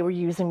that they were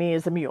using me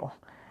as a mule.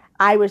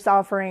 I was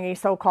offering a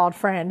so-called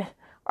friend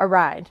a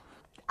ride.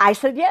 I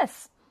said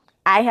yes.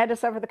 I had to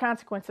suffer the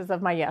consequences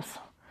of my yes,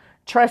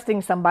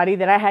 trusting somebody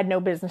that I had no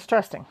business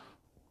trusting.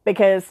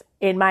 Because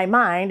in my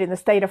mind, in the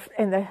state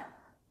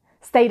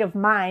of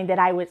mind that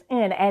I was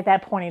in at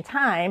that point in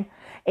time,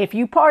 if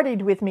you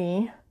partied with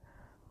me,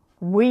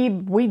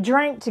 we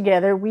drank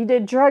together, we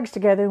did drugs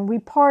together, and we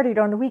partied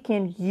on the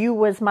weekend, you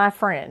was my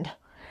friend.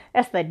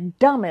 That's the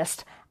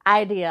dumbest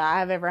idea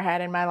I've ever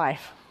had in my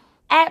life.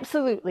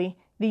 Absolutely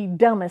the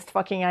dumbest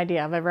fucking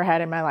idea I've ever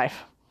had in my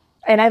life.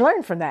 And I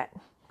learned from that.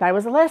 That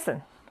was a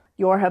lesson.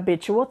 Your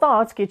habitual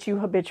thoughts get you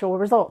habitual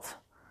results.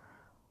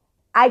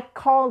 I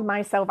called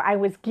myself, I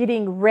was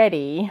getting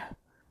ready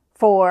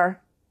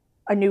for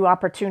a new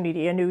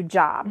opportunity, a new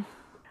job.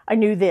 I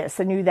knew this,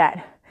 I knew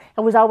that.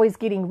 I was always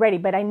getting ready,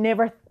 but I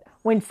never,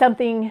 when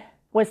something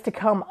was to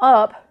come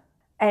up,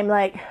 I'm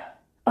like,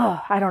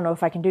 oh, I don't know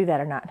if I can do that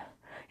or not.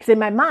 Because in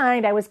my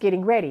mind, I was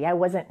getting ready. I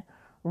wasn't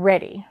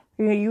ready.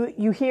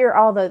 You hear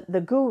all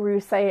the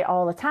gurus say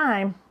all the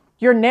time,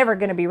 you're never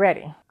going to be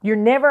ready. You're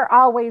never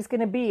always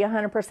going to be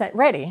 100%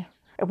 ready.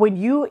 When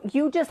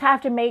you just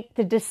have to make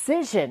the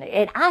decision.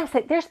 And I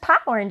say there's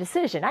power in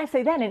decision. I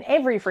say that in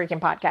every freaking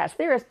podcast.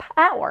 There is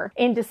power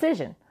in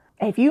decision.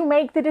 If you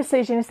make the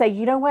decision and say,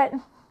 you know what?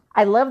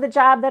 I love the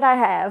job that I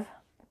have,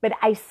 but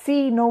I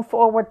see no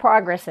forward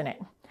progress in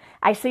it.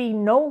 I see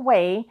no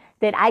way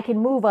that I can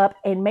move up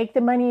and make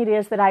the money it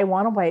is that I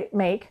want to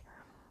make,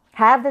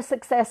 have the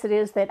success it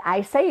is that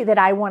I say that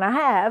I want to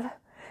have.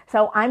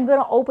 So I'm going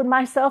to open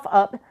myself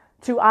up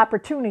to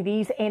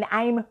opportunities, and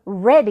I'm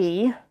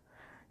ready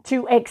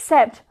to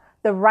accept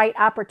the right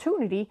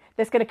opportunity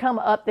that's going to come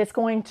up, that's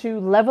going to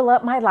level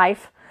up my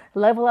life,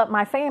 level up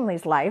my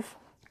family's life,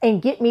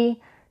 and get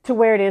me to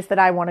where it is that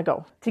I want to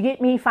go, to get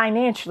me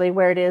financially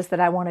where it is that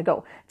I want to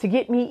go, to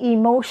get me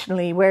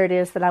emotionally where it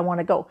is that I want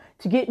to go,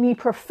 to get me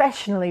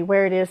professionally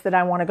where it is that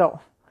I want to go.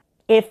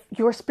 If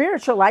your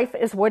spiritual life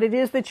is what it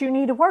is that you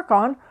need to work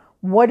on,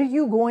 what are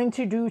you going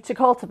to do to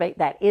cultivate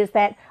that? Is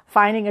that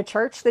finding a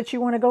church that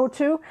you want to go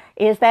to?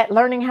 Is that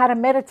learning how to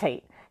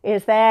meditate?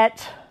 Is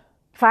that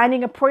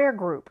finding a prayer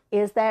group?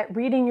 Is that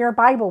reading your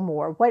Bible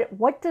more?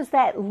 What does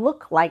that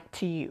look like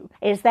to you?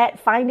 Is that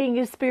finding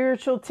a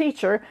spiritual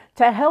teacher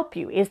to help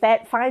you? Is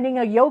that finding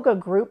a yoga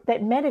group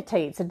that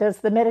meditates and does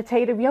the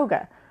meditative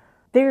yoga?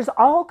 There's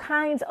all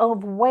kinds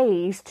of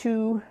ways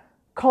to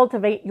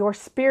cultivate your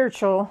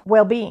spiritual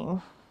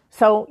well-being.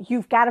 So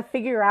you've got to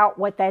figure out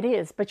what that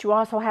is, but you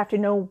also have to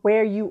know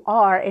where you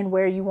are and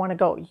where you want to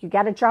go. You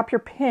got to drop your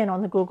pin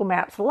on the Google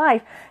Maps of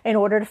life in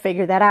order to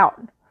figure that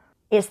out.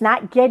 It's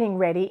not getting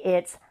ready.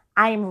 It's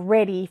I'm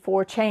ready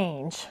for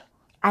change.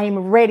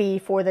 I'm ready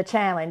for the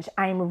challenge.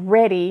 I'm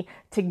ready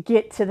to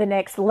get to the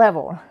next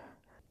level.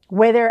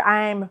 Whether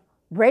I'm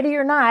ready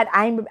or not,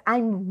 I'm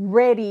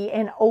ready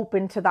and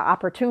open to the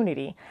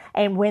opportunity.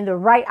 And when the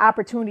right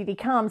opportunity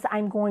comes,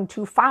 I'm going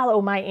to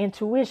follow my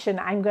intuition.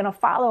 I'm going to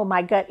follow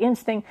my gut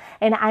instinct,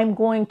 and I'm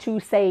going to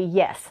say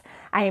yes.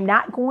 I am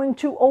not going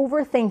to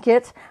overthink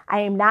it.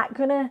 I am not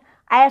going to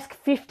ask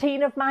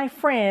 15 of my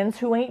friends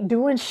who ain't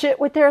doing shit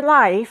with their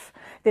life,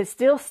 that's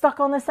still stuck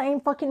on the same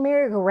fucking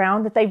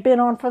merry-go-round that they've been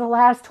on for the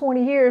last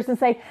 20 years and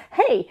say,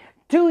 hey,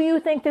 do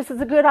you think this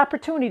is a good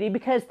opportunity?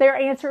 Because their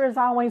answer is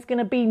always going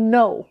to be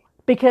no.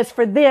 Because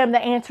for them, the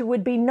answer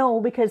would be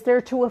no, because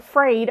they're too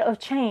afraid of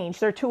change.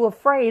 They're too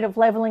afraid of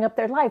leveling up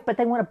their life, but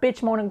they want to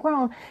bitch, moan, and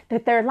groan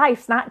that their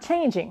life's not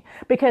changing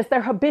because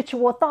their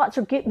habitual thoughts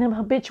are getting them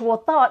habitual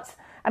thoughts.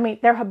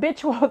 Their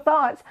habitual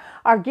thoughts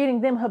are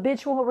getting them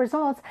habitual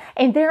results,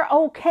 and they're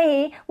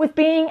okay with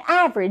being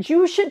average.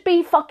 You should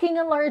be fucking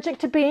allergic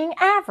to being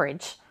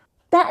average.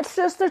 That's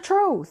just the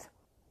truth.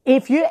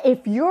 If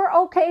you're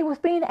okay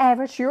with being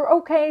average, you're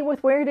okay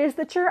with where it is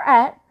that you're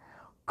at,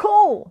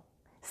 cool.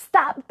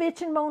 Stop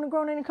bitching, moaning,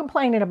 groaning, and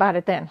complaining about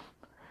it then.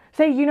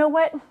 Say, you know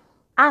what?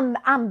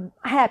 I'm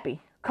happy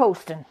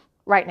coasting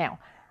right now.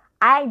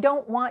 I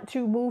don't want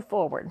to move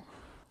forward.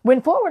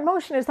 When forward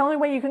motion is the only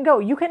way you can go,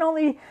 you can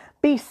only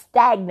be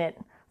stagnant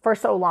for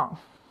so long.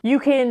 You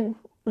can,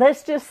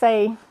 let's just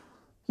say,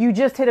 you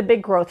just hit a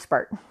big growth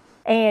spurt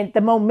and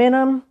the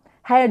momentum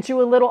had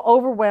you a little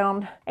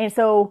overwhelmed. And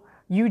so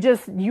you're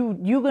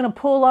going to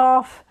pull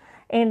off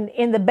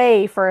in the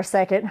bay for a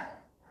second.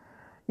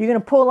 You're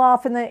going to pull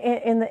off in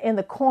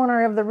the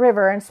corner of the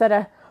river instead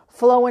of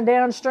flowing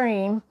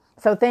downstream.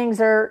 So things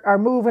are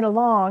moving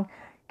along.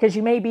 Because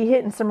you may be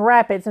hitting some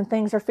rapids and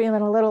things are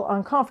feeling a little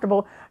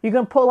uncomfortable, you're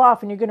going to pull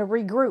off and you're going to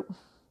regroup.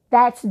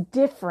 That's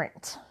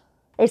different.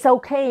 It's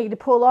okay to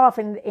pull off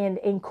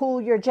and cool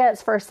your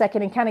jets for a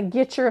second and kind of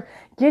get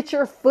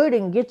your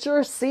footing, get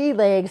your sea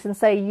legs and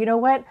say, you know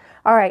what?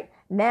 All right,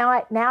 now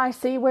I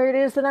see where it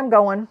is that I'm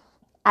going.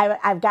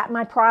 I've got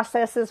my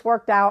processes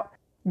worked out.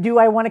 Do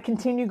I want to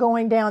continue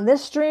going down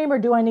this stream or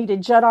do I need to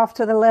jut off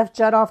to the left,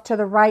 jut off to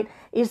the right?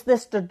 Is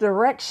this the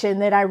direction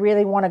that I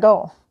really want to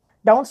go?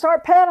 Don't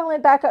start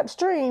paddling back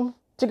upstream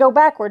to go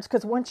backwards,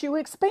 because once you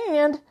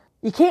expand,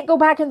 you can't go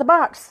back in the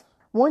box.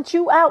 Once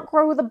you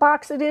outgrow the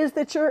box it is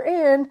that you're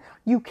in,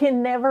 you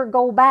can never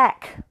go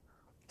back.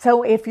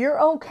 So if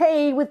you're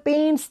okay with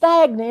being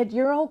stagnant,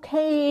 you're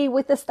okay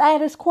with the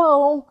status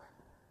quo,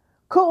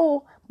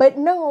 cool. But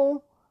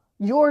no,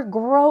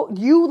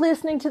 you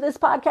listening to this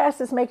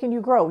podcast is making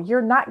you grow.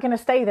 You're not going to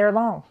stay there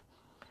long.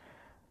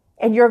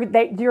 And you're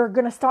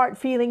going to start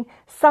feeling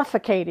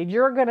suffocated.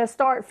 You're going to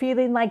start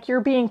feeling like you're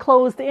being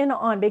closed in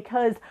on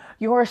because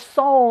your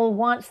soul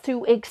wants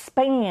to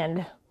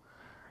expand.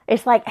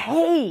 It's like,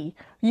 hey,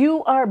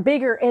 you are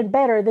bigger and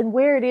better than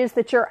where it is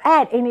that you're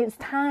at. And it's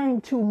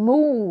time to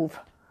move.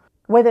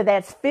 Whether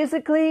that's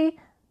physically,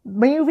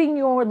 moving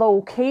your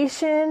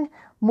location,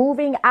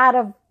 moving out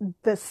of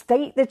the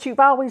state that you've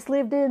always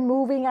lived in,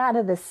 moving out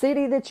of the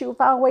city that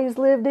you've always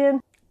lived in.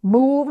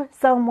 Move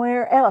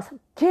somewhere else.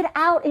 Get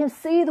out and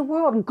see the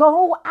world.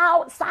 Go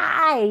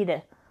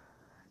outside.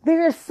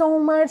 There's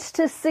so much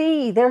to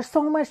see. There's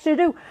so much to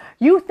do.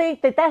 You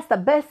think that that's the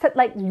best,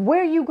 like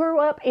where you grew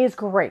up is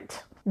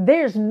great.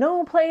 There's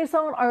no place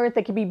on earth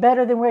that can be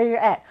better than where you're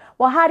at.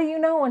 Well, how do you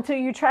know until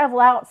you travel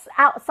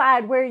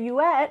outside where you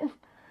at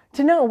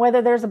to know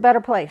whether there's a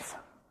better place?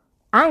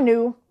 I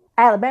knew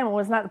Alabama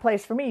was not the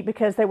place for me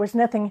because there was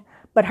nothing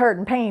but hurt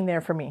and pain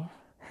there for me.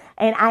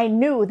 And I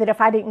knew that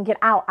if I didn't get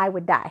out, I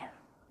would die.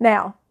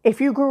 Now,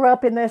 if you grew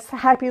up in this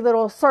happy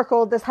little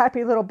circle, this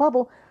happy little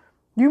bubble,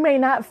 you may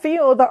not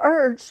feel the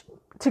urge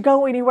to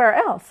go anywhere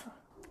else.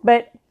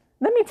 But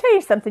let me tell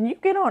you something. You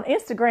get on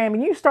Instagram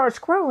and you start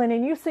scrolling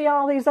and you see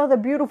all these other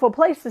beautiful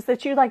places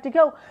that you like to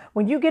go.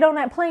 When you get on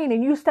that plane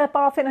and you step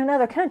off in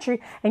another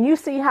country and you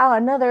see how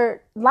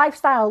another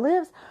lifestyle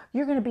lives,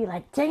 you're going to be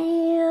like,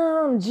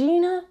 damn,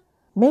 Gina,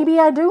 maybe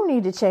I do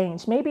need to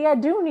change. Maybe I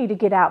do need to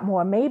get out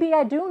more. Maybe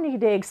I do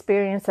need to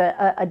experience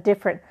a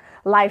different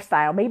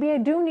lifestyle. Maybe I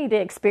do need to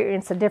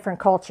experience a different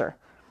culture.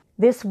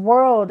 This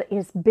world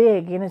is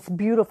big and it's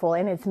beautiful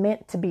and it's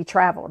meant to be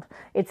traveled.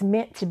 It's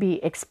meant to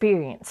be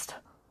experienced.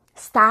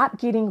 Stop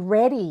getting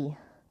ready.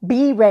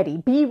 Be ready.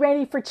 Be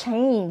ready for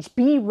change.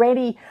 Be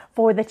ready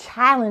for the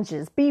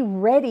challenges. Be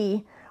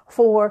ready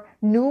for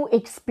new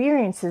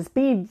experiences.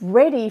 Be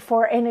ready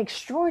for an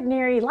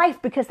extraordinary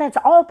life because that's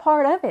all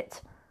part of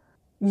it.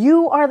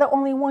 You are the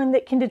only one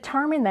that can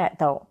determine that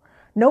though.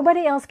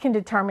 Nobody else can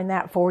determine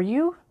that for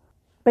you.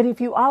 But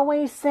if you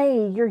always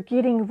say you're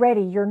getting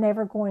ready, you're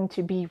never going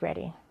to be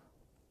ready.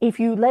 If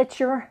you let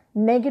your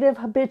negative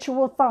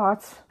habitual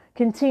thoughts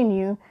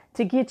continue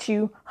to get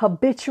you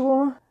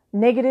habitual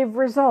negative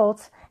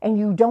results and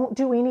you don't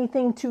do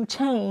anything to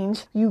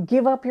change, you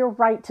give up your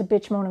right to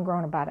bitch, moan, and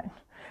groan about it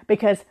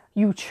because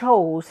you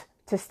chose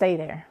to stay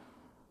there.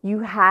 You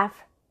have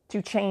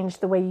to change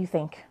the way you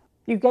think.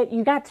 You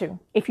got to.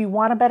 If you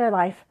want a better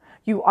life,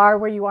 you are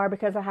where you are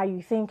because of how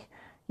you think.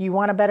 You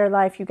want a better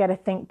life, you got to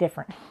think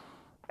different.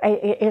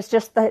 It's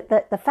just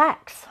the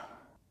facts.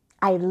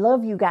 I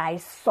love you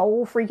guys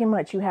so freaking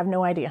much. You have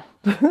no idea.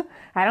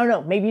 I don't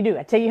know. Maybe you do.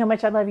 I tell you how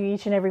much I love you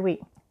each and every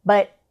week.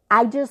 But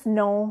I just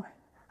know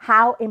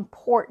how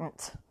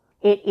important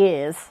it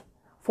is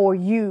for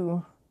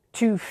you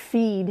to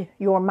feed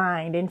your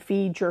mind and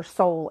feed your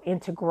soul and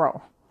to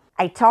grow.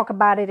 I talk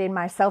about it in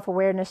my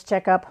self-awareness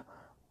checkup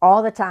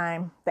all the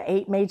time. The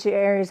 8 major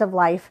areas of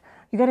life.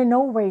 You got to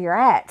know where you're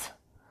at.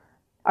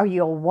 Are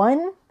you a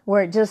 1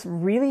 where it just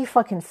really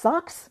fucking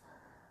sucks?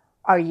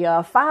 Are you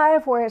a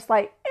 5 where it's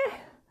like,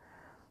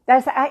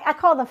 I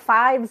call the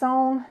 5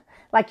 zone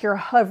like your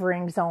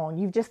hovering zone.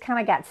 You've just kind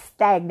of got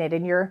stagnant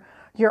and you're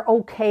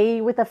okay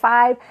with the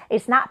 5.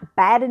 It's not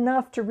bad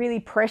enough to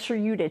really pressure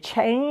you to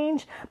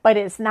change, but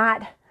it's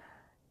not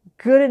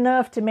good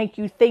enough to make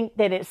you think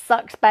that it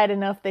sucks bad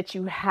enough that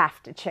you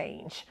have to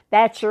change.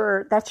 That's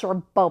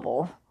your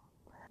bubble.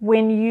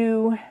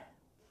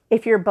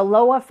 If you're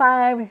below a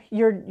 5,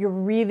 you're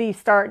really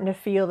starting to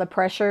feel the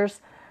pressures.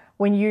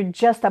 When you're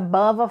just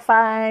above a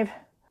 5,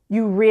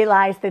 you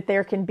realize that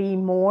there can be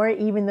more,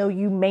 even though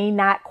you may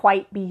not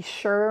quite be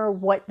sure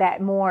what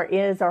that more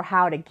is or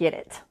how to get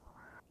it.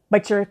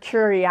 But your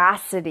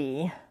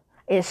curiosity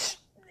is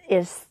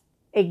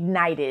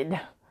ignited.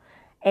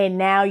 And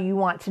now you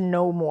want to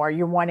know more.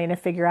 You're wanting to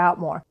figure out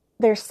more.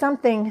 There's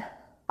something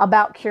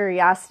about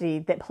curiosity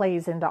that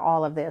plays into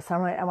all of this. I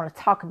want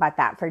to talk about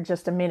that for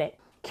just a minute.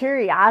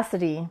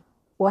 Curiosity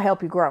will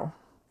help you grow.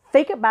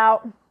 Think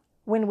about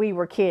when we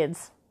were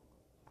kids,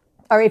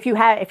 or if you're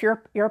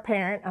a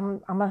parent.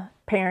 I'm a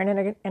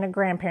parent and a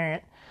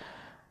grandparent.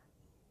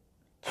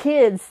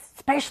 Kids,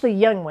 especially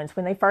young ones,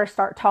 when they first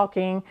start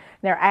talking,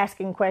 they're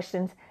asking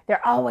questions.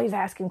 They're always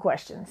asking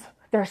questions.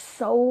 They're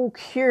so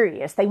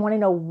curious. They want to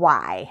know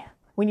why.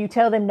 When you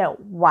tell them no,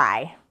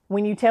 why?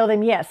 When you tell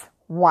them yes,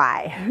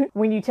 why?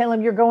 When you tell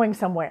them you're going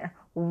somewhere,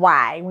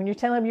 why? When you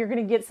tell them you're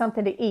going to get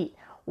something to eat,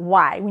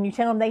 why? When you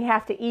tell them they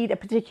have to eat a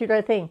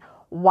particular thing,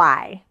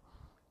 why?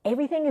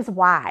 Everything is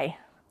why.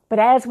 But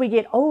as we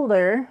get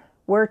older,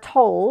 we're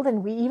told,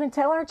 and we even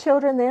tell our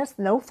children this,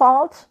 no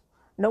fault,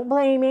 no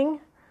blaming.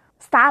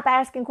 Stop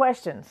asking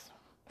questions.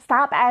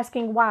 Stop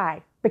asking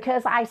why.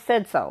 Because I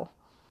said so.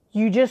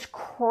 You just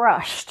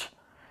crushed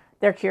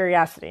their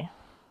curiosity.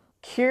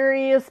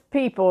 Curious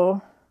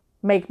people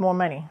make more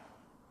money.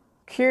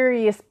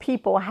 Curious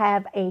people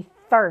have a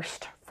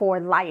thirst for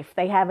life.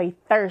 They have a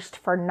thirst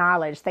for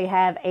knowledge. They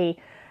have a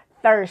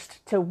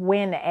thirst to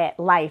win at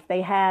life.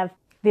 They have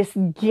this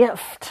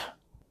gift.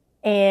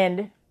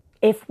 And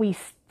if we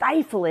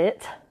stifle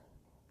it,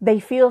 they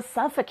feel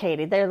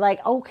suffocated. They're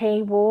like,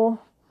 okay,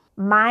 well,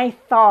 my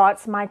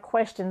thoughts, my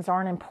questions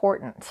aren't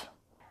important.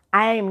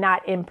 I am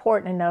not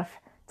important enough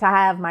to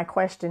have my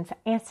questions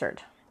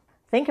answered.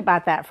 Think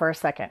about that for a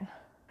second.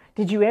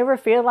 Did you ever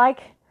feel like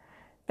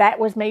that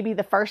was maybe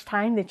the first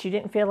time that you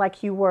didn't feel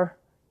like you were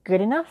good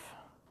enough?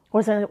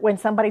 Was it when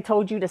somebody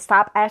told you to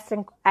stop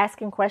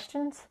asking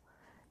questions?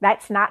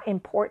 That's not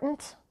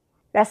important.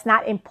 That's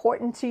not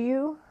important to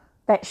you.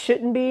 That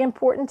shouldn't be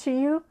important to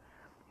you.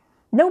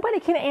 Nobody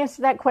can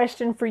answer that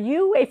question for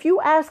you. If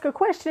you ask a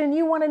question and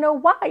you want to know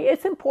why,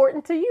 it's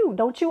important to you.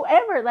 Don't you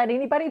ever let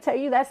anybody tell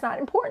you that's not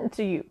important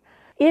to you.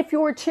 If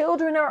your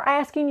children are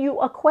asking you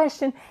a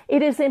question,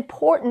 it is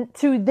important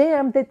to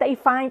them that they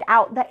find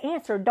out the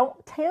answer.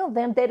 Don't tell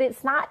them that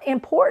it's not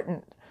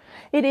important.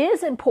 It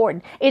is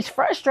important. It's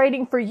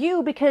frustrating for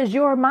you because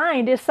your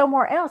mind is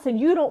somewhere else and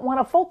you don't want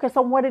to focus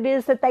on what it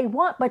is that they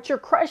want, but you're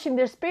crushing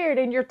their spirit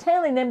and you're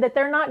telling them that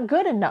they're not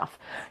good enough.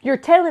 You're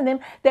telling them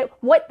that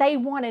what they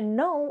want to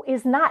know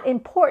is not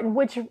important,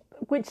 which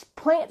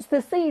plants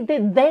the seed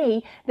that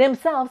they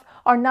themselves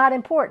are not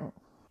important.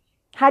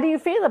 How do you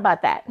feel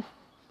about that?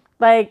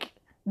 Like,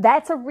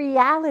 that's a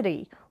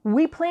reality.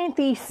 We plant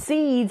these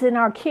seeds in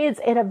our kids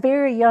at a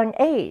very young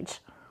age.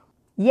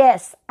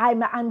 Yes,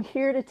 I'm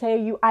here to tell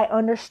you, I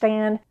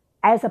understand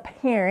as a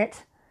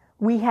parent,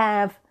 we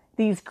have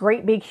these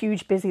great, big,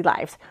 huge, busy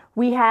lives.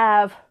 We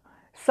have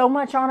so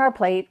much on our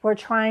plate. We're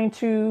trying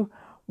to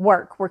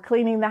work. We're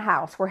cleaning the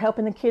house. We're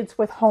helping the kids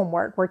with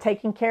homework. We're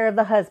taking care of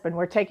the husband.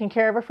 We're taking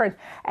care of our friends.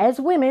 As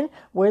women,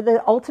 we're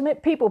the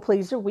ultimate people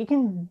pleaser. We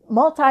can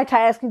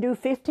multitask and do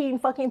 15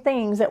 fucking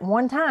things at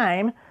one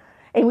time.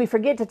 And we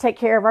forget to take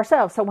care of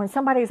ourselves. So when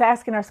somebody's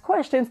asking us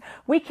questions,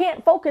 we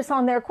can't focus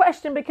on their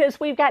question because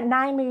we've got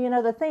 9 million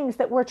other things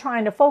that we're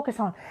trying to focus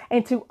on.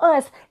 And to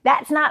us,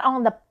 that's not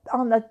on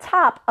the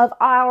top of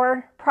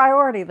our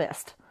priority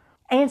list.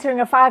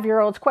 Answering a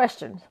 5-year-old's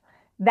questions,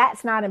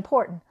 that's not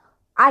important.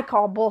 I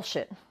call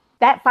bullshit.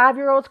 That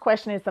 5-year-old's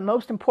question is the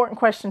most important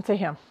question to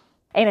him.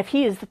 And if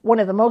he is one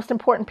of the most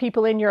important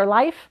people in your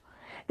life,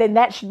 then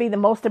that should be the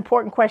most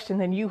important question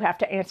that you have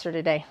to answer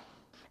today.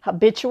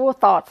 Habitual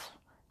thoughts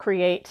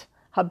create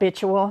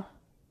habitual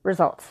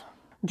results.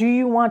 Do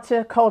you want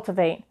to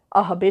cultivate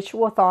a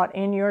habitual thought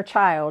in your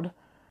child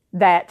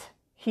that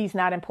he's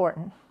not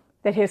important,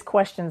 that his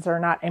questions are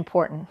not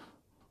important,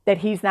 that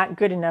he's not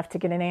good enough to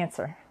get an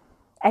answer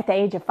at the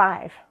age of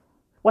 5?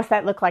 What's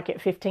that look like at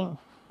 15?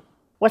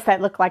 What's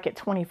that look like at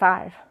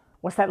 25?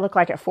 What's that look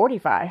like at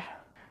 45?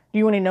 Do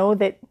you want to know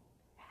that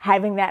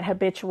having that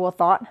habitual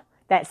thought,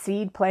 that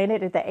seed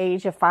planted at the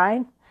age of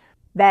 5,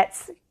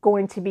 that's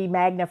going to be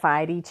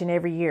magnified each and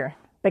every year?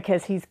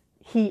 Because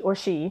he or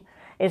she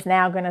is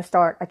now going to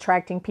start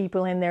attracting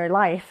people in their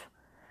life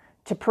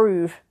to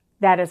prove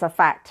that is a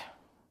fact,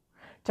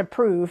 to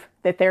prove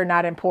that they're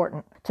not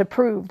important, to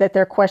prove that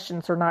their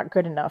questions are not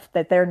good enough,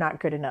 that they're not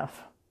good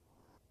enough.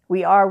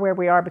 We are where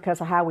we are because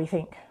of how we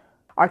think.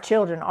 Our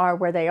children are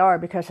where they are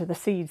because of the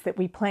seeds that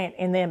we plant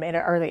in them at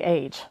an early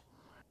age.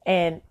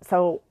 And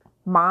so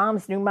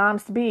moms, new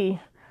moms to be,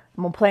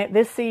 I'm going to plant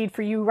this seed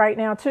for you right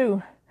now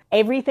too.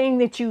 Everything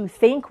that you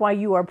think while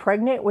you are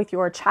pregnant with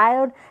your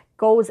child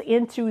goes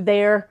into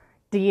their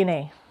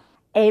DNA.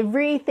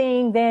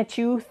 Everything that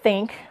you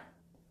think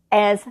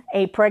as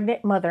a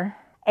pregnant mother,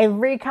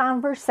 every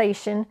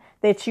conversation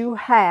that you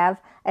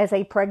have as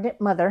a pregnant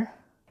mother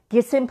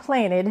gets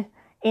implanted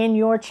in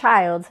your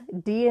child's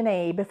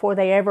DNA before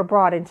they ever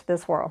brought into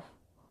this world.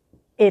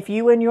 If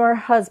you and your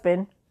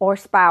husband or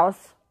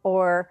spouse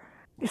or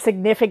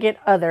significant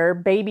other,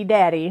 baby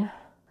daddy,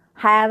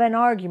 have an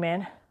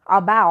argument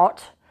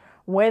about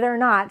whether or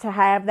not to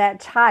have that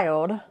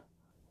child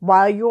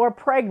while you're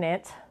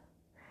pregnant,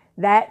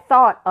 that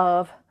thought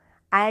of,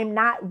 I'm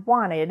not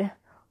wanted,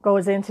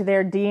 goes into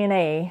their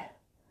DNA,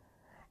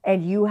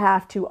 and you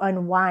have to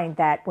unwind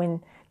that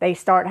when they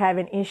start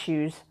having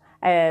issues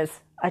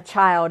as a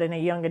child and a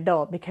young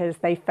adult because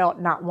they felt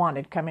not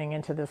wanted coming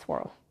into this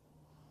world.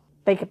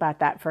 Think about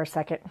that for a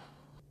second.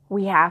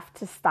 We have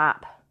to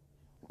stop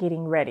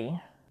getting ready.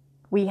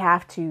 We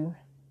have to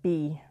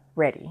be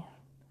ready.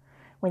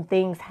 When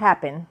things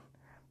happen,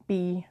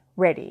 be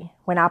ready.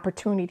 When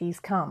opportunities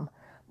come,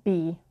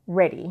 be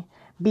ready.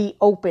 Be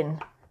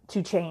open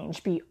to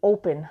change. Be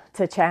open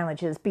to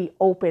challenges. Be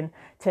open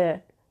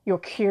to your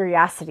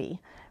curiosity.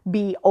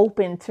 Be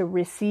open to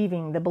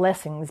receiving the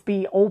blessings.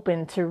 Be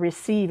open to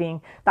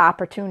receiving the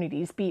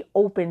opportunities. Be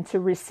open to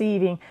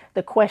receiving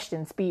the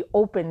questions. Be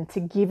open to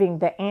giving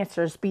the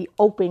answers. Be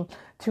open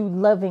to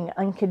loving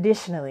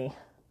unconditionally.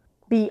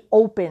 Be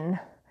open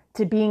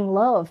to being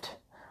loved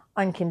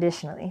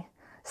unconditionally.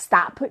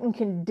 Stop putting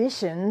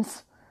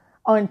conditions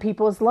on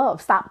people's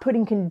love. Stop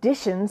putting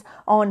conditions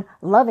on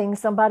loving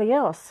somebody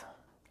else.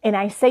 And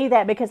I say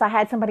that because I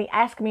had somebody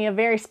ask me a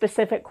very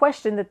specific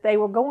question that they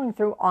were going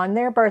through on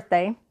their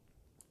birthday.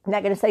 I'm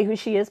not going to say who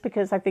she is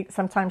because I think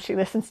sometimes she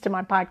listens to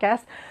my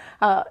podcast.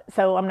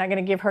 So I'm not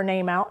going to give her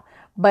name out.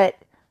 But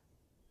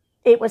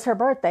it was her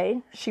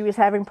birthday. She was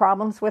having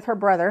problems with her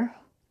brother.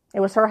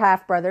 It was her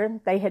half brother.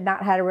 They had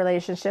not had a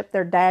relationship.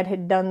 Their dad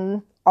had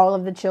done all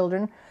of the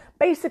children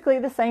basically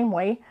the same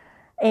way.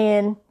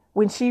 And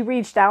when she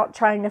reached out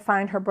trying to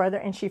find her brother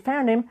and she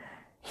found him,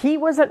 he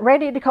wasn't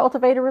ready to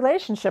cultivate a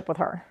relationship with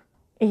her.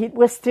 It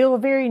was still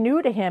very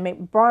new to him.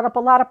 It brought up a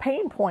lot of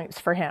pain points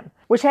for him,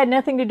 which had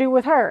nothing to do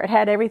with her. It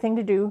had everything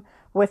to do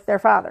with their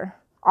father.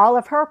 All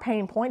of her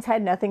pain points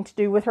had nothing to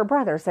do with her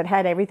brothers. It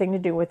had everything to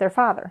do with their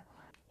father.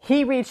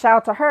 He reached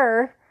out to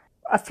her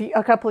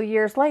a couple of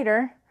years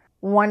later,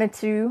 wanted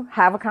to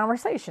have a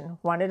conversation,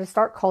 wanted to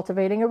start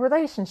cultivating a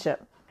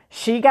relationship.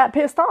 She got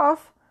pissed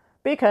off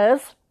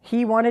because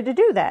he wanted to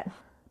do that,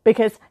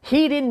 because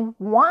he didn't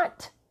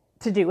want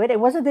to do it. It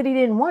wasn't that he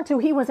didn't want to.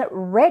 He wasn't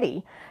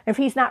ready. If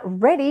he's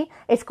not ready,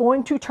 it's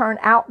going to turn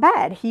out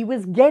bad. He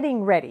was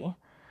getting ready.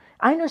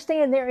 I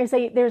understand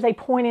there's a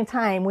point in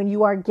time when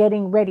you are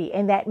getting ready,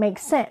 and that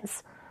makes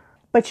sense.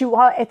 But you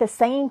are, at the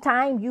same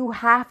time, you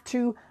have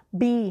to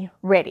be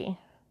ready.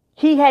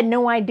 He had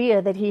no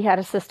idea that he had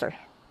a sister.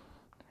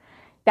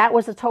 That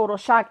was a total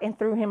shock and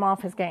threw him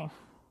off his game.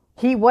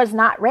 He was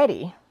not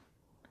ready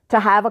to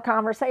have a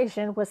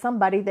conversation with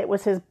somebody that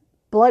was his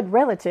blood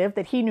relative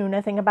that he knew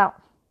nothing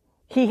about.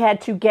 He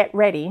had to get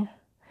ready.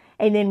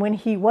 And then when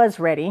he was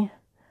ready,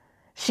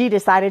 she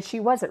decided she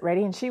wasn't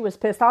ready, and she was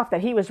pissed off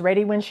that he was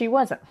ready when she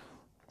wasn't.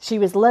 She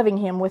was loving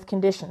him with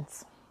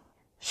conditions.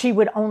 She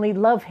would only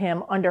love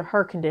him under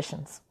her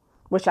conditions,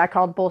 which I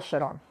called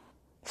bullshit on.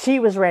 She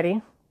was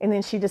ready, and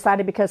then she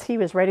decided because he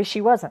was ready,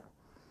 she wasn't.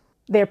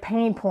 Their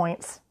pain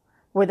points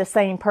were the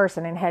same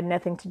person and had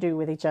nothing to do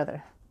with each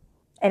other.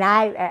 And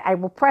I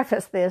will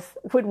preface this,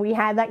 when we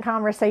had that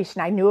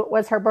conversation, I knew it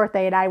was her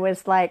birthday, and I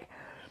was like,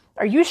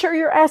 are you sure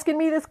you're asking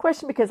me this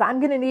question? Because I'm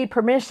going to need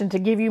permission to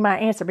give you my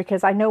answer,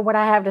 because I know what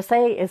I have to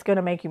say is going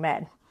to make you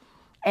mad.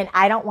 And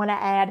I don't want to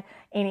add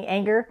any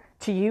anger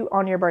to you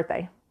on your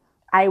birthday.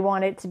 I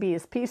want it to be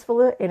as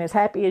peaceful and as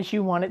happy as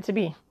you want it to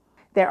be.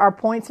 There are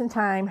points in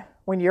time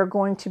when you're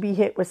going to be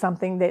hit with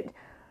something that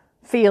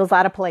feels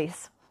out of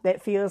place,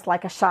 that feels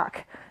like a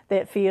shock,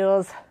 that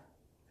feels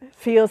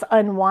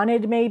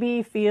unwanted,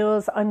 maybe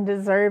feels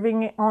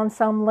undeserving on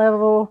some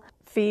level,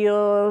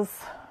 feels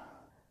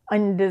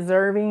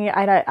undeserving.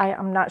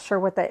 I'm not sure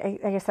what that,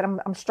 like I said,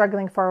 I'm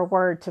struggling for a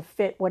word to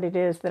fit what it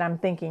is that I'm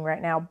thinking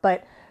right now,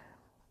 but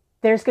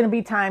there's going to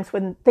be times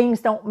when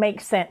things don't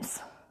make sense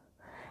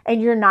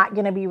and you're not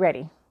going to be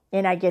ready.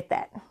 And I get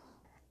that.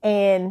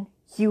 And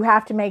you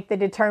have to make the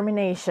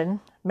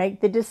determination,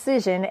 make the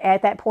decision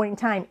at that point in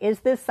time.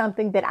 Is this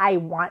something that I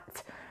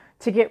want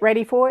to get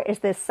ready for? Is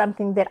this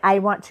something that I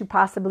want to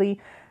possibly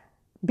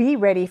be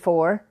ready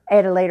for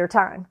at a later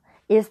time?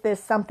 Is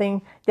this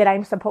something that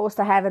I'm supposed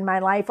to have in my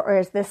life, or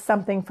is this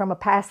something from a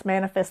past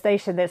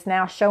manifestation that's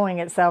now showing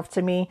itself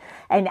to me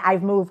and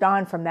I've moved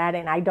on from that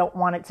and I don't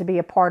want it to be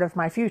a part of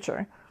my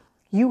future?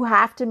 You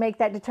have to make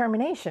that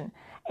determination.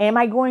 Am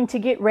I going to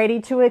get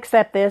ready to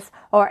accept this,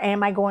 or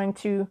am I going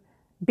to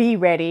be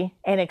ready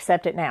and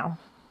accept it now?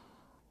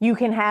 You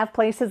can have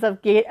places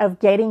of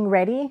getting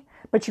ready,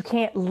 but you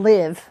can't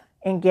live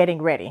in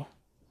getting ready.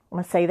 I'm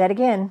going to say that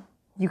again.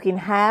 You can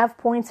have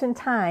points in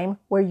time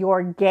where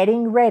you're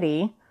getting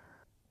ready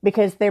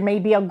because there may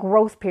be a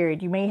growth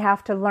period. You may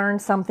have to learn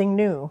something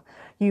new.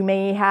 You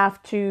may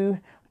have to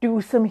do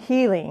some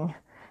healing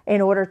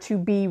in order to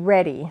be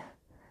ready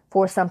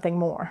for something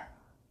more.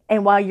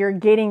 And while you're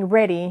getting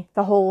ready,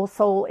 the whole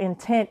sole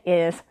intent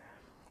is,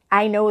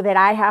 I know that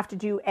I have to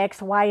do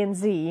X, Y, and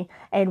Z.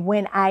 And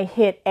when I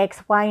hit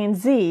X, Y, and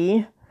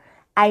Z,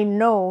 I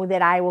know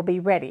that I will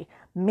be ready.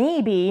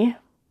 Maybe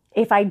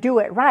if I do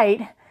it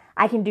right,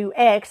 I can do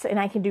X and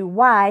I can do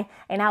Y,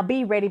 and I'll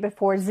be ready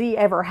before Z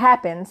ever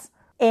happens.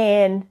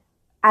 And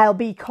I'll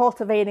be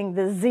cultivating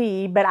the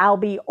Z, but I'll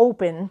be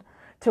open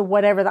to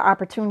whatever the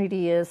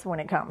opportunity is when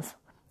it comes.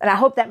 And I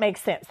hope that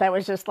makes sense. That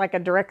was just like a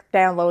direct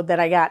download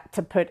that I got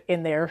to put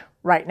in there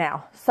right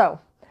now. So,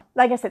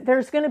 like I said,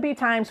 there's going to be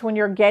times when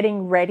you're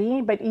getting ready,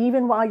 but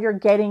even while you're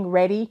getting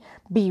ready,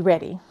 be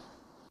ready.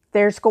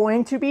 There's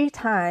going to be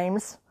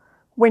times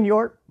when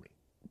you're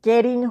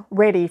getting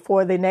ready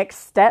for the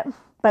next step,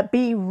 but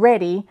be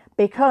ready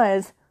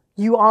because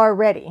you are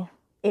ready.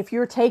 If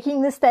you're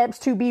taking the steps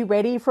to be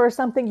ready for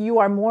something, you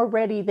are more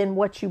ready than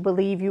what you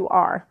believe you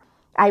are.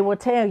 I will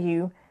tell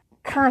you,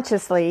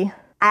 consciously,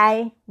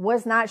 I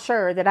was not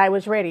sure that I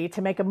was ready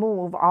to make a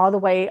move all the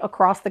way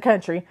across the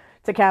country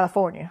to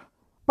California.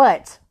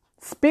 But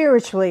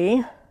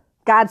spiritually,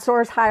 God,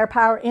 source, higher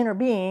power, inner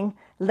being,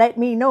 let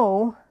me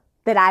know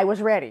that I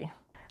was ready.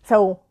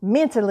 So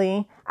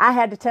mentally, I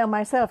had to tell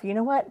myself, you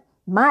know what?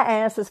 My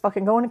ass is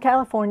fucking going to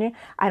California.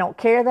 I don't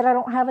care that I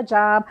don't have a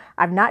job.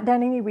 I've not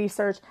done any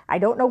research. I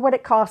don't know what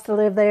it costs to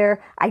live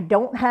there. I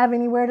don't have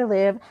anywhere to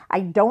live. I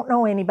don't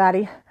know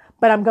anybody,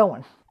 but I'm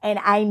going. And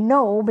I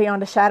know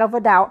beyond a shadow of a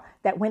doubt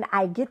that when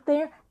I get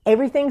there,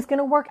 everything's going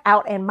to work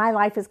out and my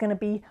life is going to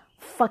be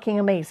fucking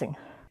amazing.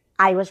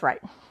 I was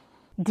right.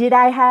 Did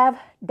I have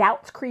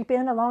doubts creep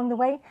in along the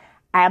way?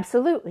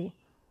 Absolutely.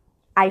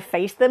 I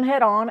faced them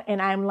head on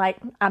and I'm like,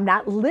 I'm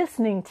not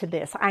listening to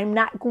this. I'm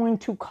not going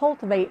to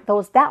cultivate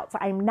those doubts.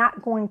 I'm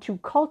not going to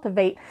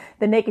cultivate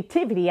the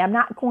negativity. I'm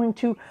not going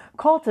to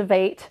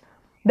cultivate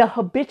the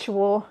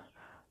habitual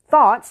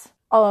thoughts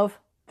of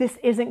this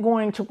isn't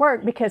going to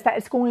work, because that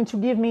is going to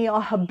give me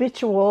a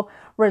habitual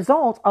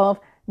result of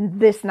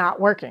this not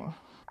working.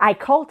 I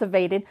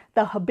cultivated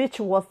the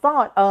habitual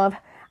thought of,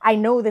 I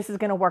know this is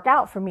going to work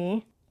out for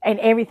me and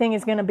everything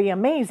is going to be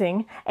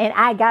amazing. And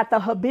I got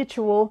the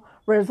habitual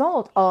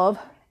result of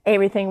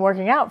everything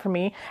working out for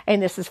me.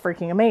 And this is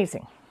freaking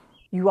amazing.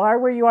 You are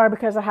where you are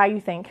because of how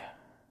you think.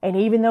 And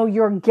even though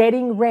you're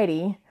getting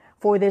ready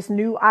for this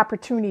new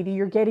opportunity,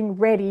 you're getting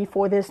ready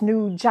for this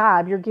new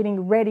job, you're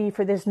getting ready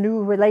for this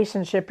new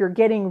relationship, you're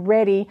getting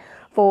ready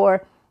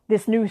for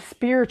this new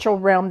spiritual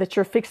realm that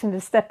you're fixing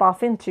to step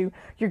off into.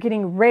 You're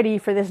getting ready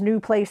for this new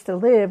place to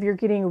live. You're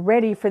getting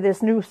ready for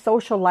this new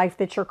social life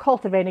that you're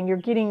cultivating. You're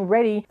getting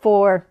ready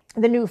for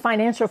the new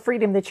financial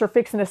freedom that you're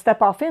fixing to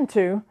step off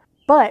into.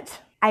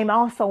 But I'm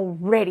also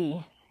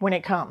ready when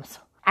it comes.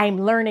 I'm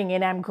learning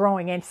and I'm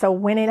growing. And so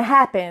when it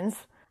happens,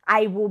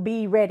 I will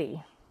be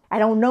ready. I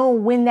don't know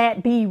when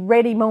that be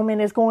ready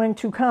moment is going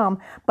to come,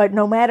 but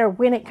no matter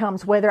when it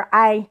comes, whether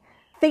I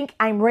think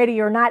I'm ready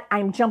or not,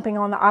 I'm jumping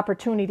on the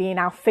opportunity and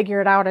I'll figure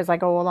it out as I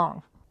go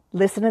along.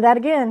 Listen to that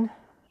again.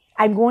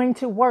 I'm going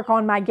to work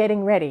on my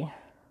getting ready.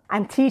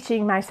 I'm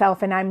teaching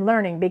myself and I'm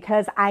learning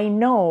because I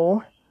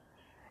know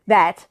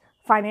that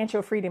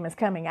financial freedom is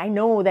coming. I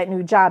know that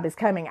new job is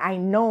coming. I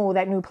know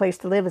that new place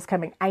to live is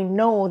coming. I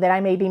know that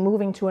I may be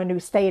moving to a new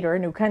state or a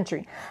new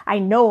country. I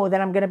know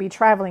that I'm going to be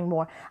traveling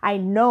more. I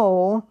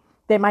know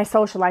that my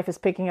social life is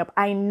picking up.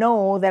 I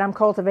know that I'm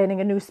cultivating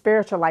a new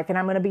spiritual life and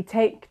I'm going to be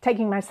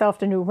taking myself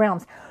to new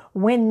realms.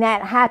 When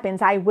that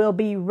happens, I will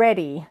be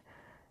ready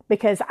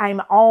because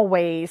I'm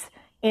always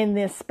in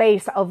this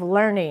space of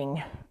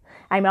learning.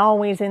 I'm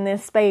always in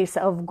this space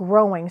of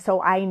growing.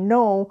 So I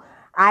know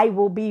I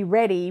will be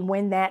ready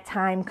when that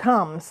time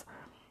comes,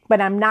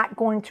 but I'm not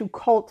going to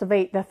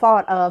cultivate the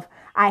thought of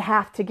I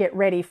have to get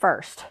ready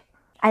first.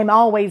 I'm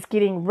always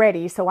getting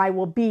ready, so I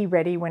will be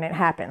ready when it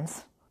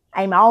happens.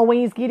 I'm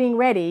always getting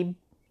ready,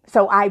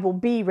 so I will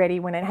be ready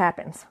when it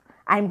happens.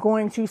 I'm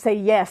going to say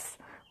yes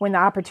when the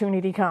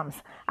opportunity comes.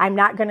 I'm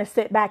not going to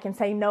sit back and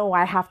say, no,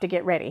 I have to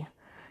get ready.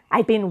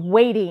 I've been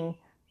waiting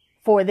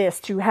for this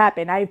to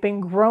happen. I've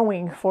been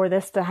growing for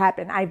this to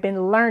happen. I've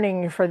been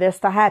learning for this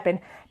to happen.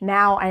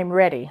 Now I'm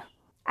ready.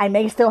 I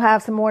may still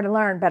have some more to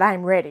learn, but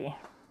I'm ready.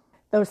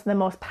 Those are the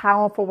most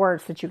powerful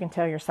words that you can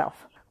tell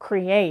yourself.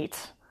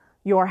 Create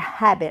your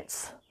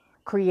habits.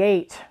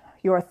 Create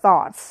your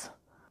thoughts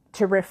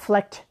to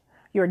reflect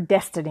your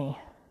destiny,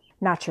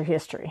 not your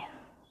history.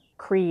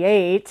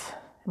 Create,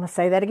 I'm going to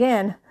say that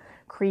again,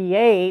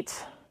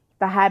 create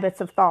the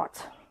habits of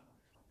thought.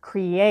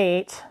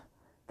 Create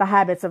the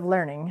habits of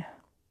learning.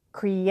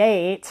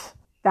 Create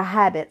the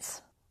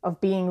habits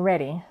of being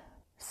ready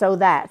so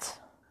that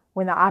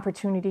when the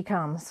opportunity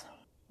comes,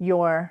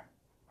 your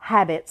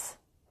habits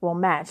will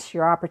match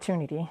your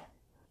opportunity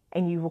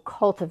and you will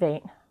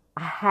cultivate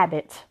a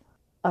habit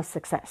of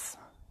success.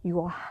 You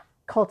will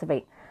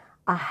cultivate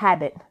a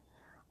habit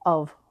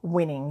of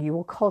winning. You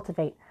will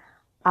cultivate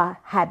a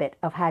habit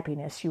of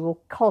happiness. You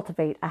will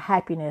cultivate a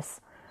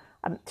happiness.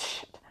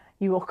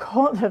 You will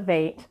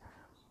cultivate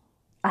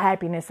a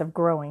happiness of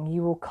growing.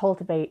 You will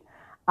cultivate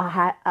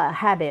a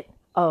habit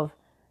of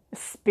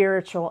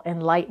spiritual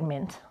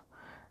enlightenment.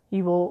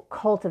 You will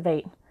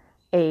cultivate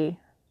a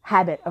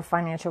habit of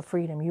financial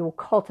freedom. You will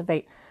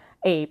cultivate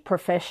a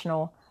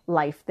professional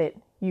life that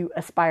you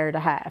aspire to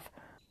have.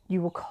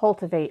 You will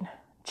cultivate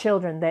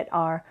children that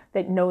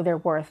know their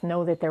worth,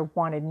 know that they're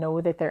wanted,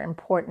 know that they're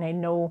important,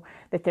 and know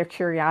that their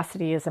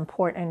curiosity is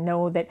important, and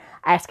know that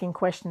asking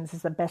questions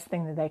is the best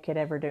thing that they could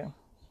ever do.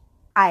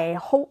 I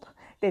hope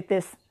that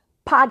this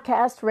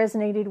podcast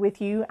resonated with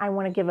you. I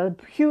want to give a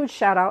huge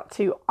shout out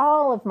to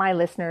all of my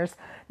listeners,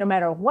 no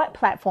matter what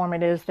platform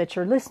it is that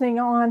you're listening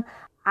on.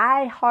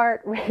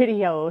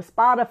 iHeartRadio,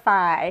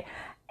 Spotify,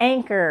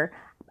 Anchor,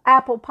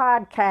 Apple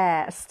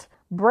Podcast,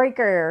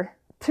 Breaker,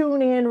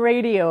 TuneIn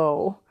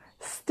Radio,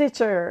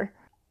 Stitcher,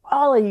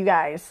 all of you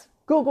guys,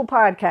 Google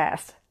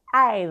Podcast.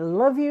 I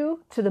love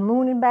you to the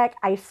moon and back.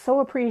 I so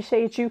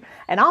appreciate you.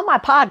 And all my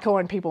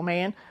Podcoin people,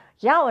 man.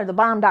 Y'all are the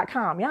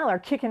bomb.com. Y'all are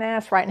kicking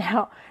ass right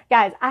now.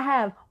 Guys, I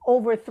have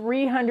over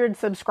 300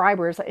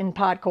 subscribers in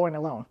Podcoin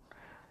alone.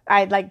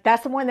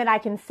 That's the one that I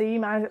can see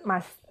my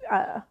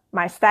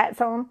stats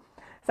on.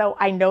 So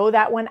I know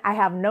that one. I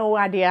have no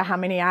idea how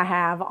many I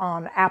have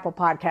on Apple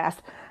Podcast.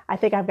 I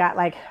think I've got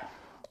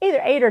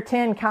either 8 or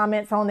 10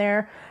 comments on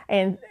there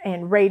and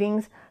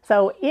ratings.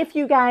 So if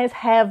you guys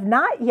have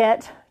not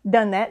yet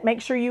done that,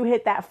 make sure you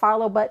hit that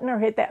follow button or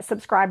hit that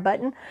subscribe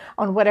button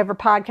on whatever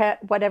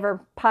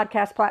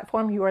podcast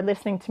platform you are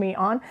listening to me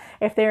on.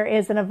 If there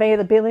is an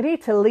availability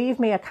to leave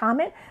me a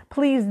comment,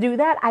 please do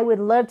that. I would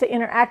love to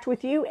interact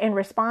with you and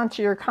respond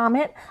to your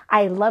comment.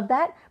 I love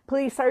that.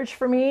 Please search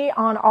for me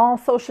on all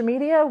social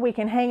media. We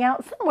can hang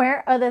out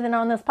somewhere other than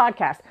on this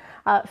podcast.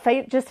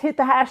 Just hit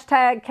the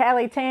hashtag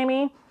Callie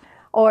Tammy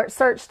or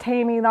search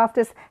Tammy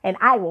Loftus and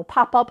I will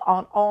pop up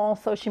on all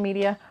social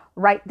media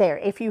right there.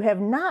 If you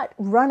have not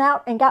run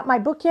out and got my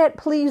book yet,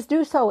 please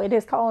do so. It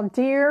is called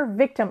Dear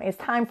Victim. It's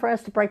time for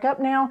us to break up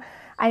now.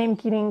 I am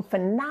getting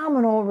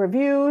phenomenal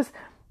reviews.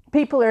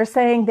 People are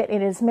saying that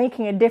it is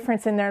making a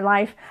difference in their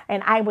life,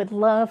 and I would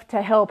love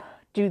to help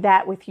do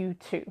that with you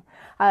too.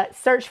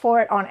 Search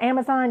for it on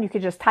Amazon. You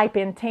could just type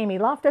in Tammy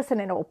Loftus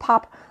and it will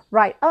pop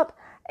right up.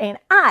 And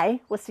I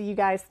will see you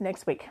guys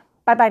next week.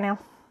 Bye-bye now.